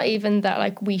it's not even that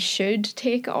like we should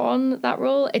take on that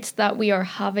role, it's that we are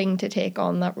having to take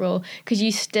on that role, because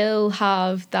you still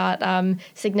have that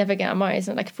significant amount,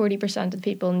 isn't it, like 40% of the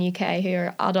people in the UK who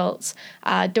are adults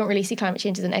don't really see climate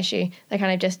change as an issue. They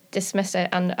kind of just dismiss it,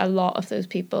 and a lot of those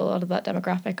people, a lot of that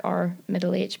demographic are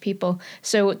middle-aged people.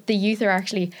 So the youth are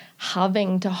actually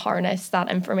having to harness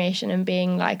that information and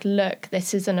being like, look,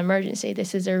 this is an emergency,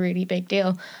 this is a really big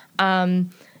deal.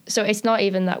 So it's not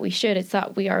even that we should, it's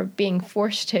that we are being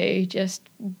forced to, just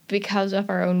because of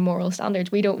our own moral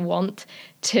standards. We don't want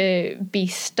to be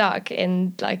stuck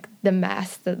in like the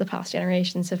mess that the past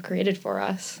generations have created for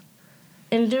us.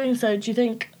 In doing so, do you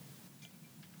think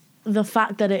the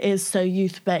fact that it is so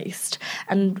youth-based,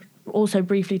 and also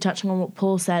briefly touching on what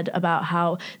Paul said about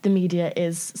how the media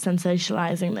is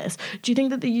sensationalising this, do you think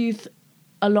that the youth,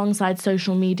 alongside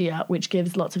social media, which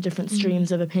gives lots of different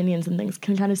streams of opinions and things,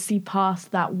 can kind of see past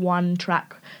that one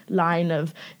track line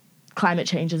of climate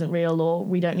change isn't real, or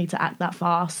we don't need to act that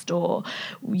fast, or,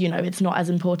 you know, it's not as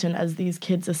important as these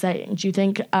kids are saying? Do you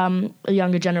think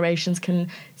younger generations can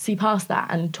see past that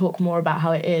and talk more about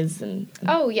how it is?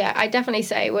 Oh yeah, I definitely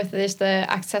say there's the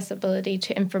accessibility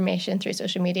to information through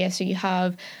social media. So you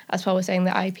have, as Paul was saying,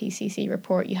 the IPCC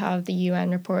report, you have the UN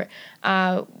report,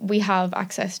 we have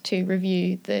access to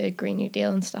review the Green New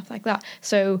Deal and stuff like that.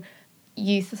 So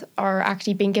youth are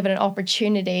actually being given an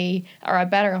opportunity, or a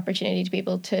better opportunity, to be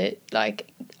able to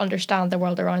like understand the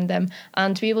world around them,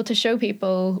 and to be able to show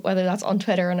people, whether that's on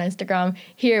Twitter or on Instagram,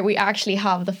 here we actually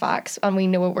have the facts and we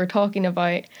know what we're talking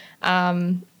about.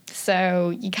 So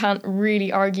you can't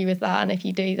really argue with that, and if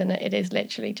you do, then it is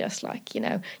literally just like, you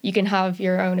know, you can have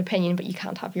your own opinion but you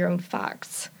can't have your own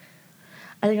facts.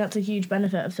 I think that's a huge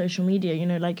benefit of social media. You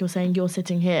know, like you're saying, you're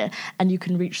sitting here and you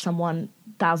can reach someone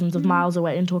thousands of miles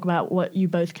away and talk about what you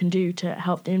both can do to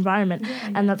help the environment.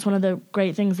 Yeah. And that's one of the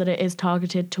great things, that it is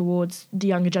targeted towards the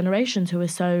younger generations who are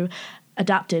so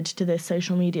adapted to this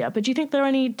social media. But do you think there are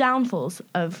any downfalls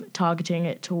of targeting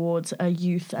it towards a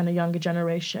youth and a younger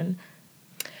generation?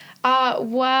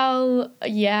 Well,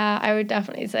 yeah, I would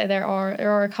definitely say there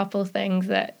are a couple of things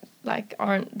that like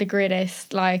aren't the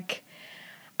greatest. Like,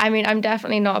 I mean, I'm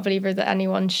definitely not a believer that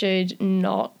anyone should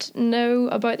not know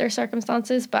about their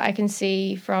circumstances, but I can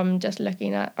see from just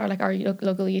looking at our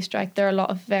local youth strike, there are a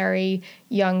lot of very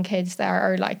young kids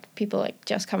there, or like people like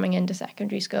just coming into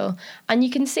secondary school, and you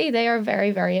can see they are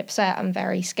very, very upset and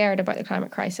very scared about the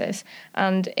climate crisis.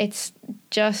 And it's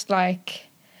just like,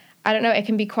 I don't know, it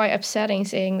can be quite upsetting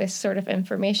seeing this sort of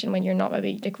information when you're not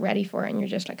maybe like ready for it, and you're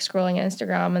just like scrolling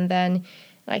Instagram, and then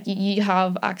like you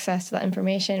have access to that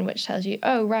information, which tells you,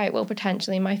 oh, right, well,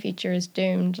 potentially my future is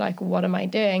doomed. Like, what am I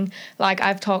doing? Like,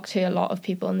 I've talked to a lot of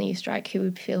people in the youth strike who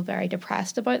would feel very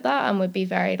depressed about that and would be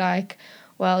very like,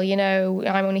 well, you know,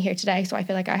 I'm only here today, so I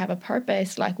feel like I have a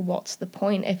purpose. Like, what's the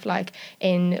point if, like,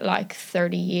 in, like,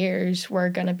 30 years, we're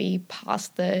going to be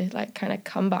past the, like, kind of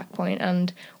comeback point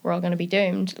and we're all going to be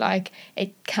doomed? Like,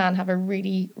 it can have a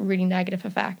really, really negative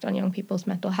effect on young people's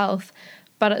mental health.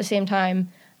 But at the same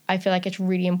time, I feel like it's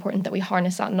really important that we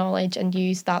harness that knowledge and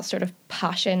use that sort of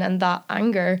passion and that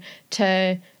anger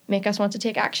to make us want to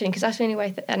take action, because that's the only way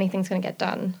that anything's going to get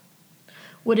done.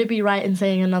 Would it be right in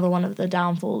saying another one of the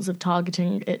downfalls of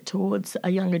targeting it towards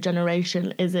a younger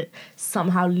generation is it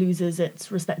somehow loses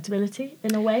its respectability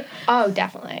in a way? Oh,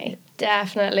 definitely.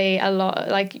 Definitely a lot.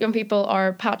 Like, young people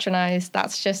are patronised.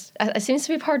 That's just, it seems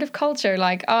to be part of culture.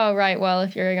 Like, oh, right, well,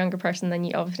 if you're a younger person, then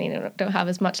you obviously don't have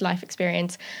as much life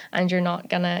experience and you're not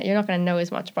gonna know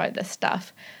as much about this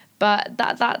stuff. But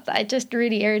that it just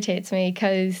really irritates me,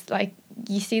 because, like,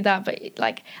 you see that, but,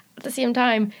 like, at the same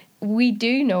time, we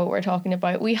do know what we're talking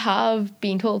about. We have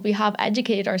been told, we have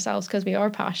educated ourselves because we are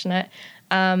passionate.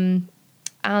 And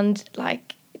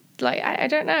like I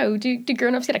don't know, do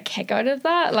grown-ups get a kick out of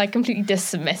that? Like, completely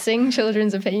dismissing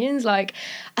children's opinions? Like,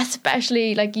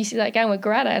 especially, like, you see that again with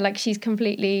Greta. Like, she's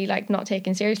completely, like, not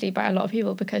taken seriously by a lot of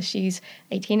people because she's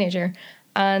a teenager.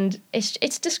 And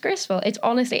it's disgraceful. It's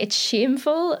honestly, it's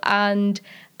shameful. And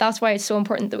that's why it's so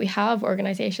important that we have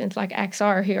organisations like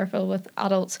XR who are filled with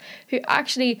adults who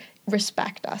actually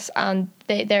respect us, and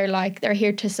they're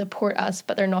here to support us,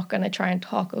 but they're not going to try and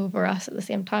talk over us at the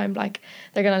same time. Like,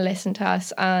 they're going to listen to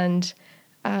us and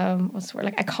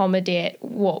accommodate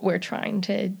what we're trying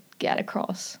to get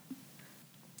across.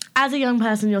 As a young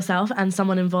person yourself and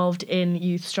someone involved in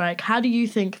Youth Strike, how do you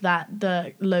think that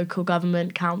the local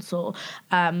government, council,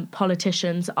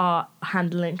 politicians are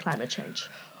handling climate change?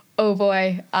 Oh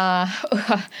boy,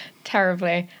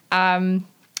 terribly.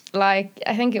 Like,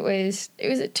 I think it was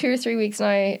 2 or 3 weeks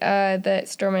now that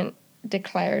Stormont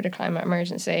declared a climate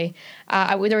emergency.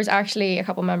 There was actually a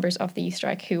couple of members of the Youth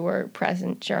Strike who were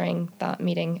present during that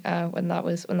meeting when that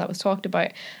was talked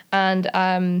about, and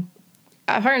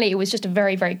apparently it was just a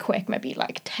very, very quick, maybe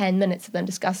like 10 minutes of them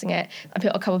discussing it, and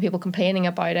a couple of people complaining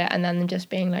about it, and then them just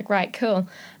being like, right, cool.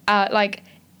 Like,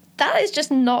 that is just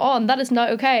not on. That is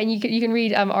not okay. And you can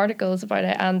read articles about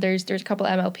it, and there's a couple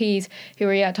of MLPs who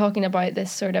are talking about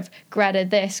this sort of Greta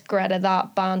this, Greta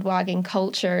that bandwagon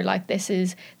culture. Like,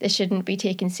 this shouldn't be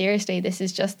taken seriously. This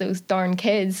is just those darn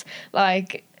kids.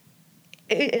 Like,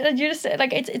 you're just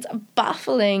like, it's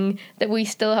baffling that we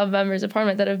still have members of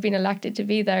parliament that have been elected to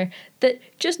be there that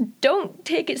just don't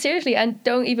take it seriously and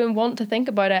don't even want to think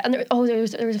about it. And there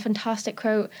was a fantastic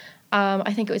quote.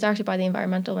 I think it was actually by the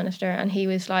environmental minister, and he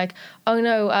was like, oh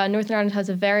no, Northern Ireland has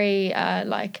a very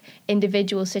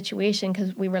individual situation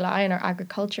because we rely on our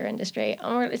agriculture industry.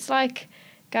 And it's like,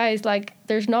 guys, like,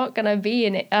 there's not going to be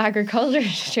an agriculture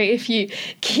industry if you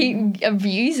keep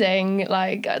abusing,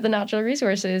 like, the natural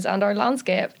resources and our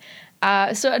landscape.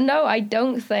 So no, I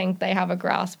don't think they have a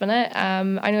grasp in it. I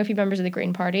know a few members of the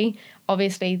Green Party.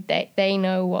 Obviously, they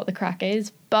know what the crack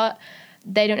is, but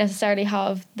they don't necessarily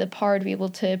have the power to be able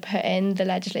to put in the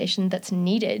legislation that's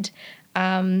needed.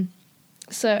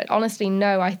 So honestly,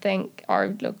 no, I think our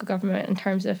local government, in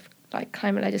terms of, like,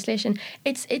 climate legislation,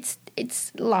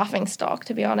 it's laughing stock,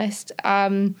 to be honest.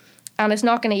 And it's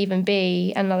not going to even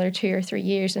be another 2 or 3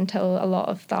 years until a lot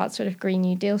of that sort of Green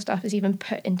New Deal stuff is even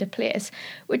put into place,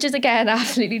 which is, again,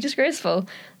 absolutely disgraceful.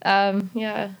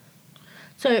 Yeah.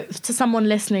 So to someone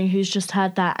listening who's just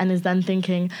heard that and is then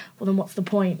thinking, well, then what's the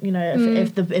point? You know,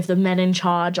 if the men in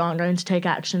charge aren't going to take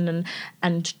action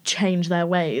and change their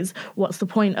ways, what's the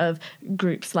point of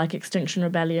groups like Extinction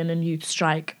Rebellion and Youth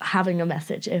Strike having a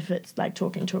message if it's like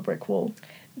talking to a brick wall?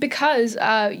 Because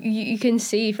you can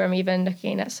see from even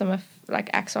looking at some of,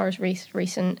 like, XR's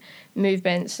recent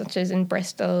movements, such as in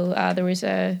Bristol, there was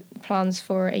plans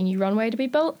for a new runway to be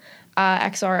built.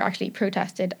 XR actually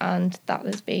protested, and that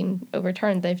has been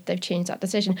overturned. They've changed that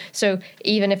decision. So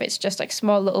even if it's just like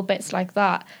small little bits like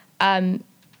that,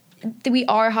 we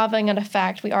are having an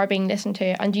effect. We are being listened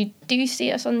to, and you do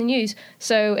see us on the news.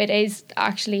 So it is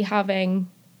actually having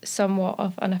somewhat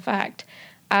of an effect.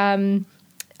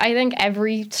 I think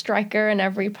every striker and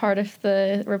every part of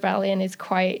the rebellion is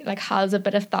quite, like, has a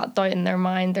bit of that doubt in their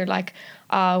mind. They're like,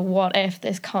 what if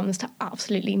this comes to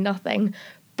absolutely nothing?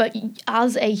 But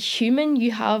as a human, you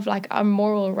have, like, a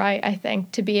moral right, I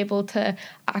think, to be able to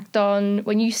act on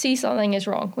when you see something is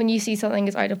wrong, when you see something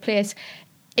is out of place.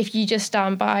 If you just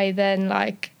stand by, then,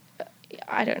 like,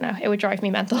 I don't know, it would drive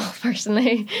me mental,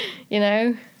 personally, you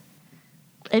know?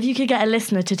 If you could get a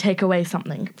listener to take away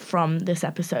something from this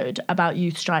episode about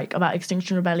Youth Strike, about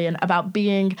Extinction Rebellion, about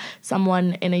being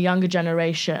someone in a younger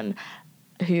generation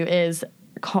who is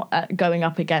going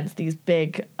up against these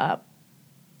big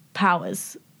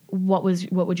powers, what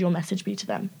would your message be to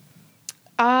them?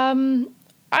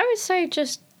 I would say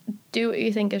just do what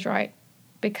you think is right,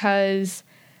 because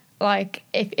like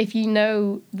if you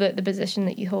know that the position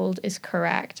that you hold is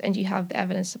correct and you have the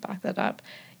evidence to back that up,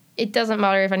 it doesn't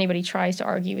matter if anybody tries to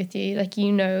argue with you. Like,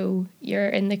 you know you're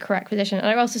in the correct position. And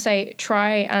I would also say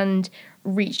try and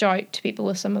reach out to people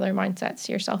with similar mindsets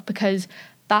to yourself, because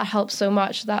that helps so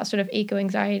much. That sort of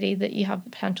eco-anxiety that you have the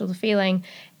potential of feeling,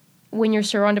 when you're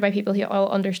surrounded by people who all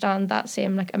understand that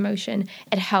same like emotion,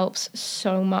 it helps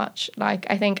so much. Like,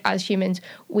 I think as humans,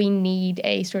 we need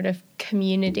a sort of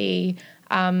community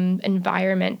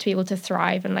environment to be able to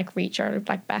thrive and like reach our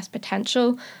like best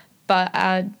potential.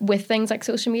 But with things like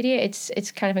social media,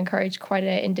 it's kind of encouraged quite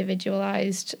an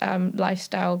individualized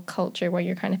lifestyle culture where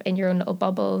you're kind of in your own little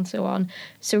bubble and so on.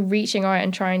 So reaching out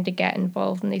and trying to get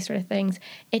involved in these sort of things,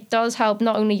 it does help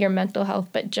not only your mental health,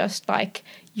 but just like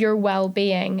your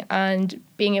well-being and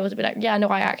being able to be like, yeah, no,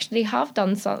 I actually have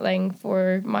done something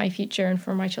for my future and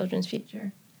for my children's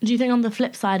future. Do you think on the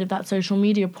flip side of that social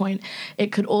media point,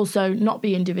 it could also not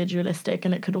be individualistic,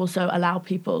 and it could also allow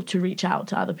people to reach out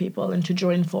to other people and to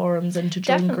join forums and to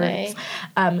join Definitely.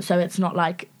 groups? So it's not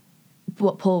like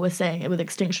what Paul was saying with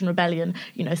Extinction Rebellion,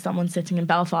 you know, someone sitting in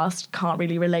Belfast can't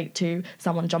really relate to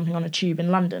someone jumping on a tube in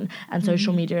London, and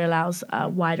social media allows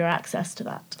wider access to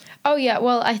that. Oh, yeah.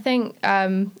 Well, I think,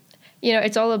 you know,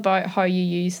 it's all about how you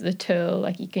use the tool.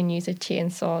 Like, you can use a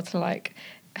chainsaw to, like,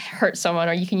 hurt someone,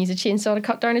 or you can use a chainsaw to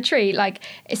cut down a tree. Like,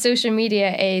 social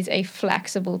media is a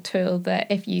flexible tool that,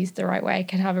 if used the right way,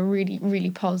 can have a really,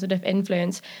 really positive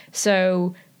influence.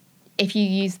 So if you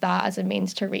use that as a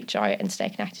means to reach out and stay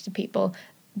connected to people,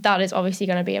 that is obviously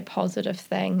going to be a positive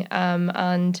thing.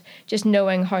 And just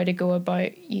knowing how to go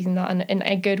about using that in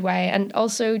a good way, and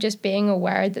also just being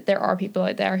aware that there are people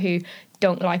out there who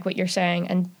don't like what you're saying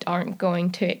and aren't going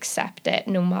to accept it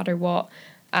no matter what.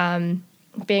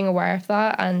 Being aware of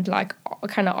that and like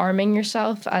kind of arming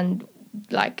yourself and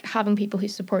like having people who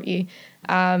support you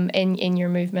in your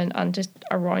movement and just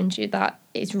around you, that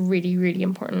is really, really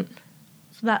important.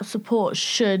 So that support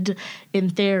should, in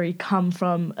theory, come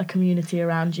from a community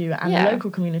around you and a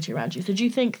local community around you. So do you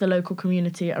think the local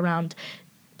community around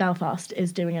Belfast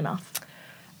is doing enough?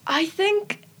 I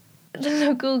think the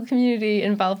local community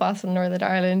in Belfast and Northern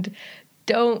Ireland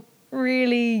don't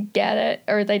really get it,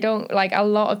 or they don't, like, a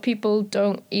lot of people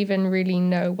don't even really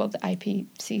know what the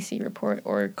IPCC report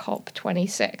or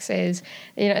COP26 is.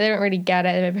 You know, they don't really get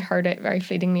it. They've heard it very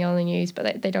fleetingly on the news,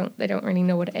 but they don't really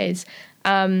know what it is.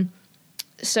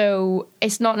 So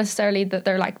it's not necessarily that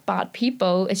they're like bad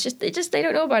people. It's just they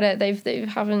don't know about it. They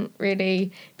haven't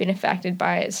really been affected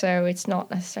by it, so it's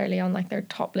not necessarily on like their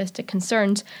top list of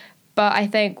concerns. But I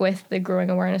think with the growing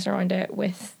awareness around it,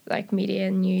 with like media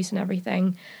and news and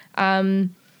everything,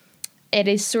 it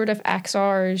is sort of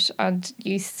XRs and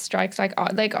youth strikes like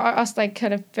us, like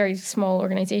kind of very small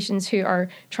organisations who are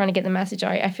trying to get the message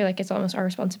out. I feel like it's almost our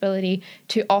responsibility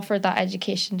to offer that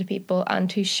education to people and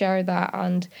to share that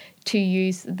and to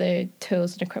use the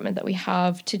tools and equipment that we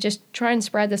have to just try and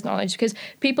spread this knowledge, because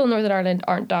people in Northern Ireland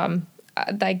aren't dumb.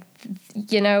 Like,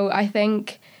 you know, I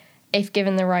think if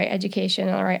given the right education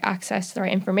and the right access to the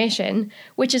right information,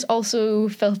 which is also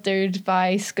filtered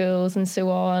by schools and so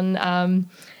on,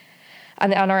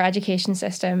 and our education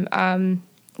system,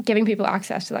 giving people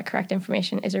access to that correct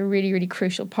information is a really, really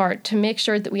crucial part to make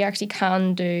sure that we actually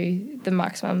can do the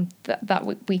maximum that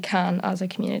we can as a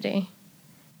community.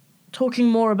 Talking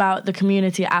more about the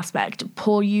community aspect,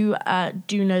 Paul, you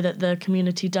do know that the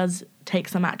community does take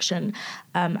some action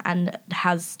and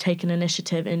has taken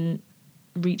initiative in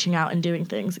reaching out and doing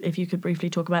things. If you could briefly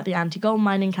talk about the anti-gold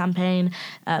mining campaign,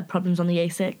 problems on the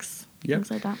A6,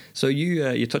 things like that. So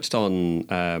you touched on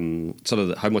sort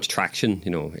of how much traction,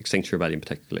 you know, Extinction Rebellion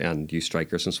particularly and Youth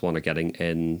Strikers and so on are getting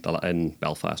in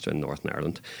Belfast or in Northern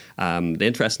Ireland. The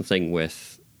interesting thing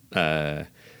with Northern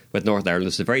Ireland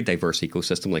is a very diverse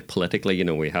ecosystem. Like, politically, you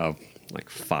know, we have like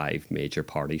 5 major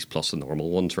parties plus the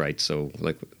normal ones, right? So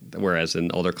like, whereas in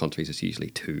other countries it's usually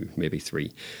 2, maybe 3.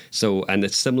 So, and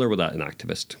it's similar with that in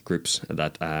activist groups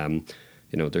that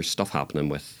you know, there's stuff happening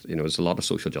with, you know, there's a lot of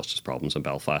social justice problems in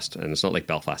Belfast, and it's not like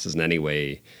Belfast is in any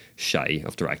way shy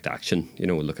of direct action, you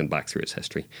know, looking back through its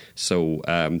history. So,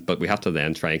 but we have to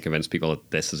then try and convince people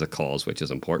that this is a cause which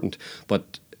is important.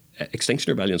 But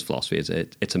Extinction Rebellion's philosophy is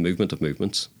it's a movement of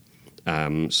movements.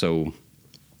 So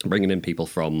bringing in people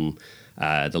from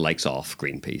the likes of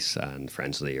Greenpeace and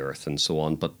Friends of the Earth and so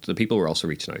on. But the people we're also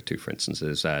reaching out to, for instance,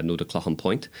 is Noda Cloughan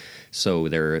Point. So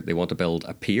they want to build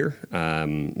a pier.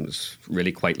 It's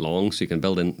really quite long, so you can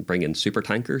bring in super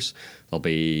tankers. There'll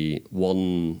be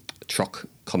one truck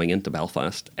coming into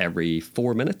Belfast every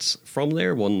 4 minutes from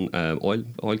there, one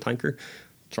oil tanker.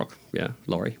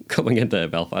 Lorry coming into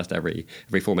Belfast every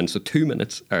 4 minutes. So 2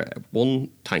 minutes, one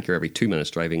tanker every 2 minutes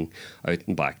driving out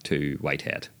and back to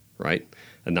Whitehead, right?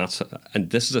 And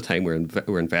this is a time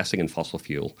we're investing in fossil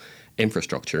fuel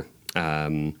infrastructure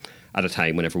at a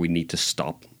time whenever we need to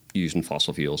stop using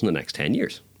fossil fuels in the next 10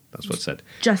 years. That's what it said.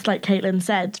 Just like Caitlin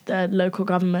said, the local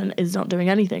government is not doing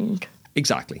anything.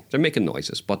 Exactly. They're making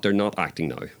noises, but they're not acting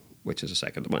now, which is a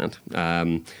second demand.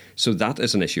 So that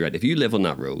is an issue, right? If you live on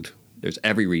that road, there's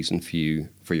every reason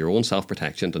for your own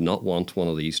self-protection to not want one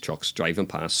of these trucks driving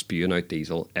past, spewing out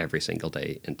diesel every single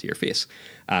day into your face.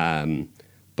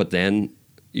 But then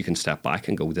you can step back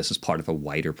and go, this is part of a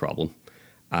wider problem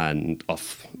and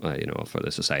for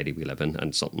the society we live in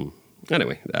and something.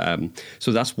 Anyway,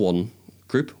 so that's one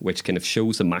group, which kind of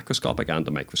shows the macroscopic and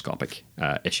the microscopic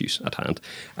issues at hand.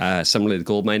 Similarly, the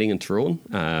gold mining in Tyrone,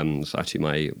 it's actually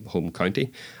my home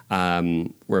county,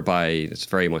 whereby it's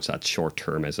very much that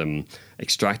short-termism,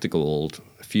 extract the gold,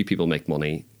 a few people make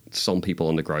money, some people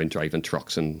on the ground driving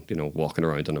trucks and walking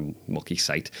around on a mucky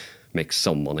site make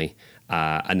some money,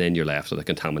 and then you're left with a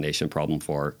contamination problem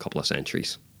for a couple of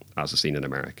centuries, as is seen in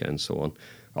America and so on.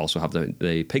 Also have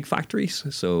the pig factories.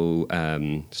 So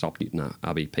Stop Newton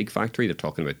Abbey Pig Factory. They're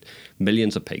talking about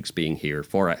millions of pigs being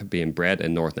bred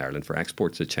in Northern Ireland for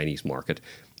export to the Chinese market.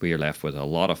 We are left with a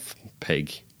lot of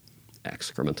pig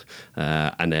excrement,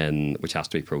 and then which has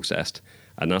to be processed.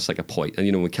 And that's like a point.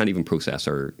 And we can't even process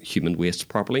our human waste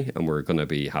properly, and we're going to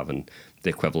be having the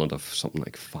equivalent of something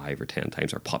like 5 or 10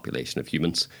 times our population of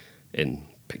humans in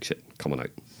pig shit coming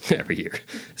out every year.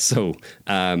 So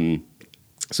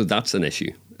that's an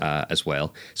issue as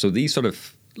well. So these sort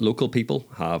of local people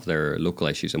have their local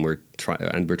issues, and we're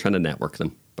trying to network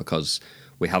them because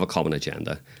we have a common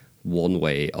agenda. One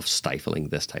way of stifling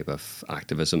this type of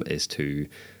activism is to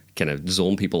kind of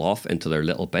zone people off into their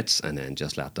little bits and then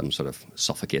just let them sort of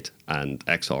suffocate. And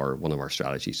XR, one of our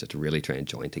strategies, is to really try and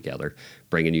join together,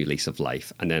 bring a new lease of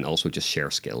life, and then also just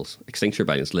share skills. Extinction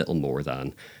Rebellion is little more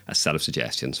than a set of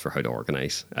suggestions for how to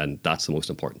organise, and that's the most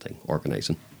important thing,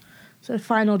 organising. So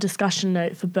final discussion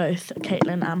note for both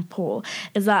Caitlin and Paul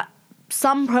is that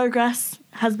some progress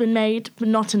has been made, but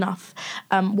not enough.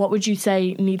 What would you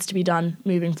say needs to be done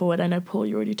moving forward? I know, Paul,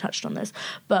 you already touched on this,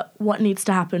 but what needs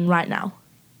to happen right now?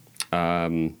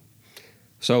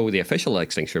 So the official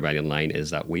Extinction Rebellion line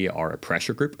is that we are a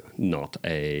pressure group, not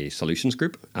a solutions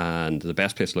group. And the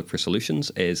best place to look for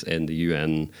solutions is in the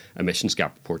UN Emissions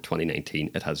Gap Report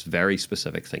 2019. It has very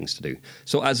specific things to do.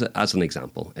 So as an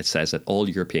example, it says that all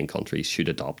European countries should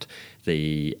adopt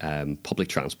the public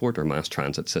transport or mass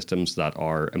transit systems that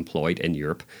are employed in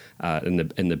Europe, in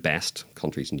the best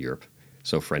countries in Europe.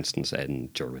 So, for instance,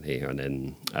 in Germany and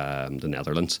in the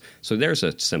Netherlands. So there's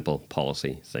a simple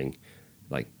policy thing,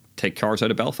 like take cars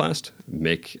out of Belfast,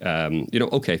 make,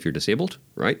 okay, if you're disabled,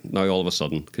 right? Now all of a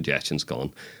sudden congestion's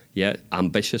gone. Yeah,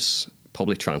 ambitious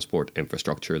public transport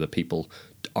infrastructure that people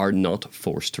are not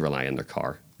forced to rely on their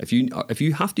car. If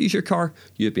you have to use your car,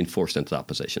 you've been forced into that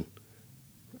position.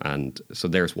 And so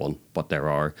there's one, but there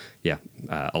are,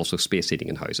 also space heating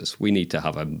in houses. We need to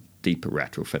have a deep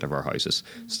retrofit of our houses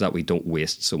so that we don't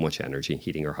waste so much energy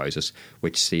heating our houses,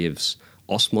 which saves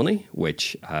us money,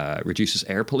 which reduces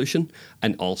air pollution,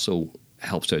 and also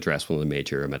helps to address one of the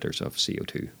major emitters of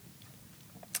CO2.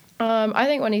 I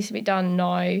think what needs to be done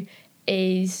now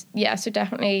is, so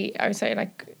definitely I would say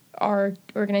like our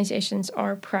organisations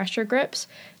are pressure groups,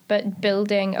 but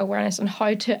building awareness on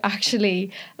how to actually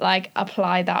like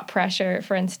apply that pressure.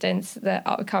 For instance, the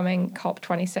upcoming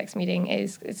COP26 meeting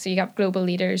is, so you have global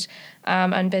leaders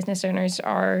and business owners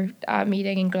are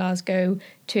meeting in Glasgow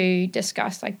to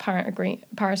discuss like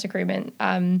Paris Agreement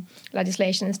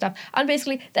legislation and stuff. And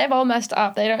basically they've all messed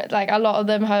up. They don't, like, a lot of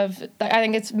them have, I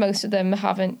think it's most of them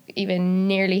haven't even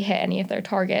nearly hit any of their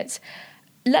targets.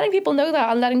 Letting people know that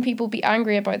and letting people be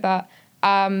angry about that,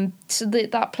 so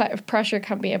that pressure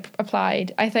can be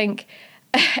applied. I think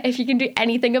if you can do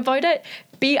anything about it,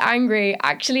 be angry.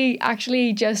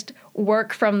 Actually just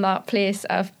work from that place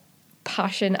of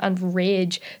passion and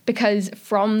rage, because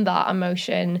from that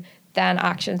emotion, then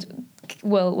actions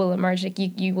will emerge. Like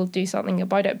you will do something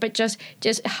about it. But just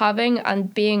having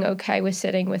and being okay with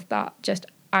sitting with that just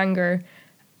anger,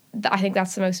 I think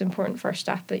that's the most important first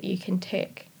step that you can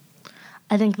take.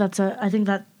 I think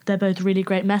that they're both really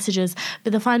great messages.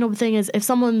 But the final thing is, if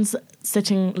someone's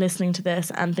sitting listening to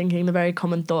this and thinking the very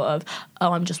common thought of,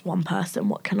 oh, I'm just one person,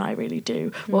 what can I really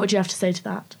do? What would you have to say to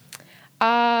that?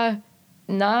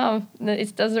 No,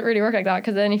 it doesn't really work like that,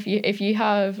 because then if you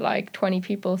have like 20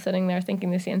 people sitting there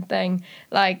thinking the same thing,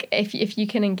 like if you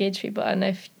can engage people, and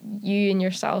if you and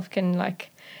yourself can like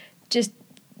just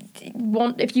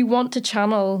if you want to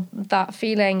channel that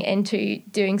feeling into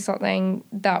doing something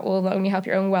that will not only help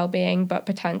your own well-being but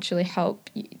potentially help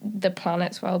the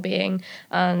planet's well-being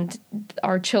and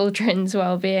our children's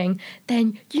well-being,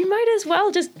 then you might as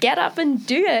well just get up and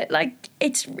do it. Like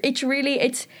it's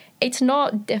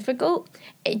not difficult.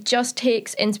 It just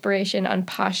takes inspiration and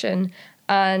passion.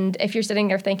 And if you're sitting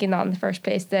there thinking that in the first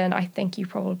place, then I think you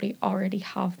probably already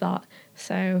have that.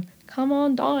 So come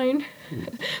on down.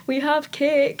 We have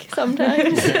cake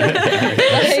sometimes.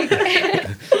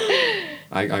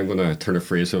 I'm going to turn a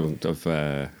phrase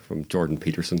from Jordan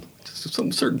Peterson.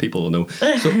 Some certain people will know.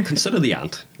 So consider the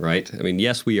ant, right? I mean,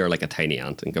 yes, we are like a tiny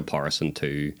ant in comparison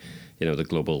to, the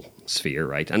global sphere,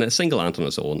 right? And a single ant on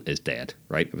its own is dead,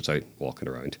 right? Without walking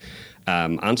around.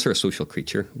 Ants are a social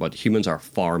creature, but humans are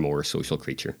far more a social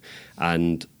creature.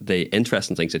 And the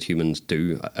interesting things that humans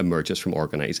do emerges from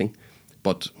organising.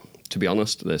 But to be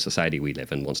honest, the society we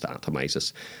live in wants to atomize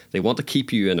us. They want to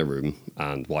keep you in a room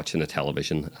and watching a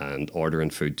television and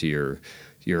ordering food to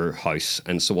your house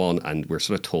and so on, and we're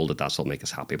sort of told that that's what'll make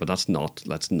us happy, but that's not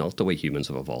the way humans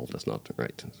have evolved. That's not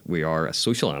right. We are a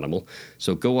social animal,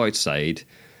 so go outside,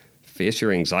 face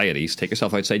your anxieties, take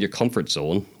yourself outside your comfort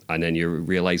zone, and then you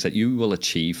realize that you will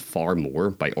achieve far more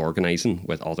by organizing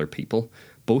with other people,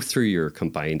 both through your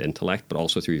combined intellect but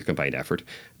also through your combined effort,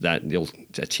 that you'll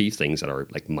achieve things that are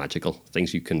like magical,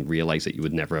 things you can realize that you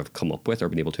would never have come up with or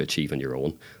been able to achieve on your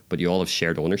own, but you all have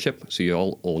shared ownership, so you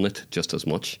all own it just as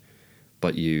much.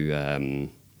 But you,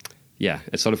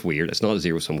 it's sort of weird. It's not a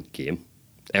zero-sum game.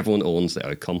 Everyone owns the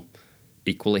outcome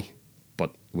equally,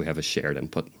 but we have a shared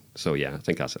input. So yeah, I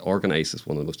think that's it. Organise is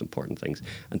one of the most important things.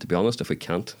 And to be honest, if we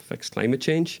can't fix climate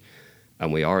change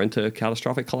and we are into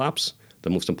catastrophic collapse, the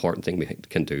most important thing we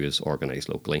can do is organise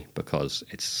locally, because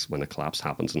it's when a collapse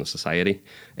happens in a society,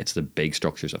 it's the big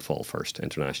structures that fall first,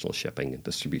 international shipping and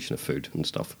distribution of food and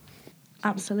stuff.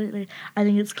 Absolutely. I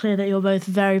think it's clear that you're both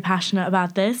very passionate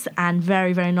about this and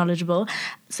very, very knowledgeable.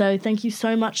 So thank you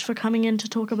so much for coming in to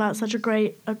talk about such a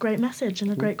great message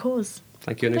and a great cause.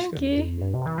 Thank you, Anushka. Thank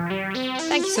you.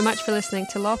 Thank you so much for listening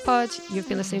to Law Pod. You've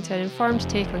been listening to an informed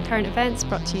take on current events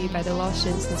brought to you by the law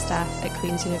students and staff at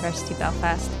Queen's University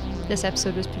Belfast. This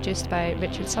episode was produced by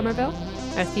Richard Somerville.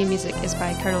 Our theme music is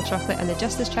by Colonel Chocolate and the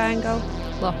Justice Triangle.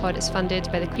 Law Pod is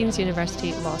funded by the Queen's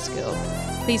University Law School.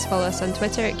 Please follow us on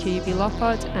Twitter at QUB Law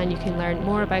Pod, and you can learn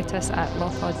more about us at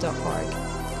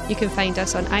lawpod.org. You can find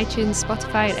us on iTunes,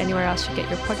 Spotify, and anywhere else you get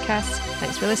your podcasts.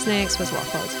 Thanks for listening. This was Law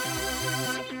Pod.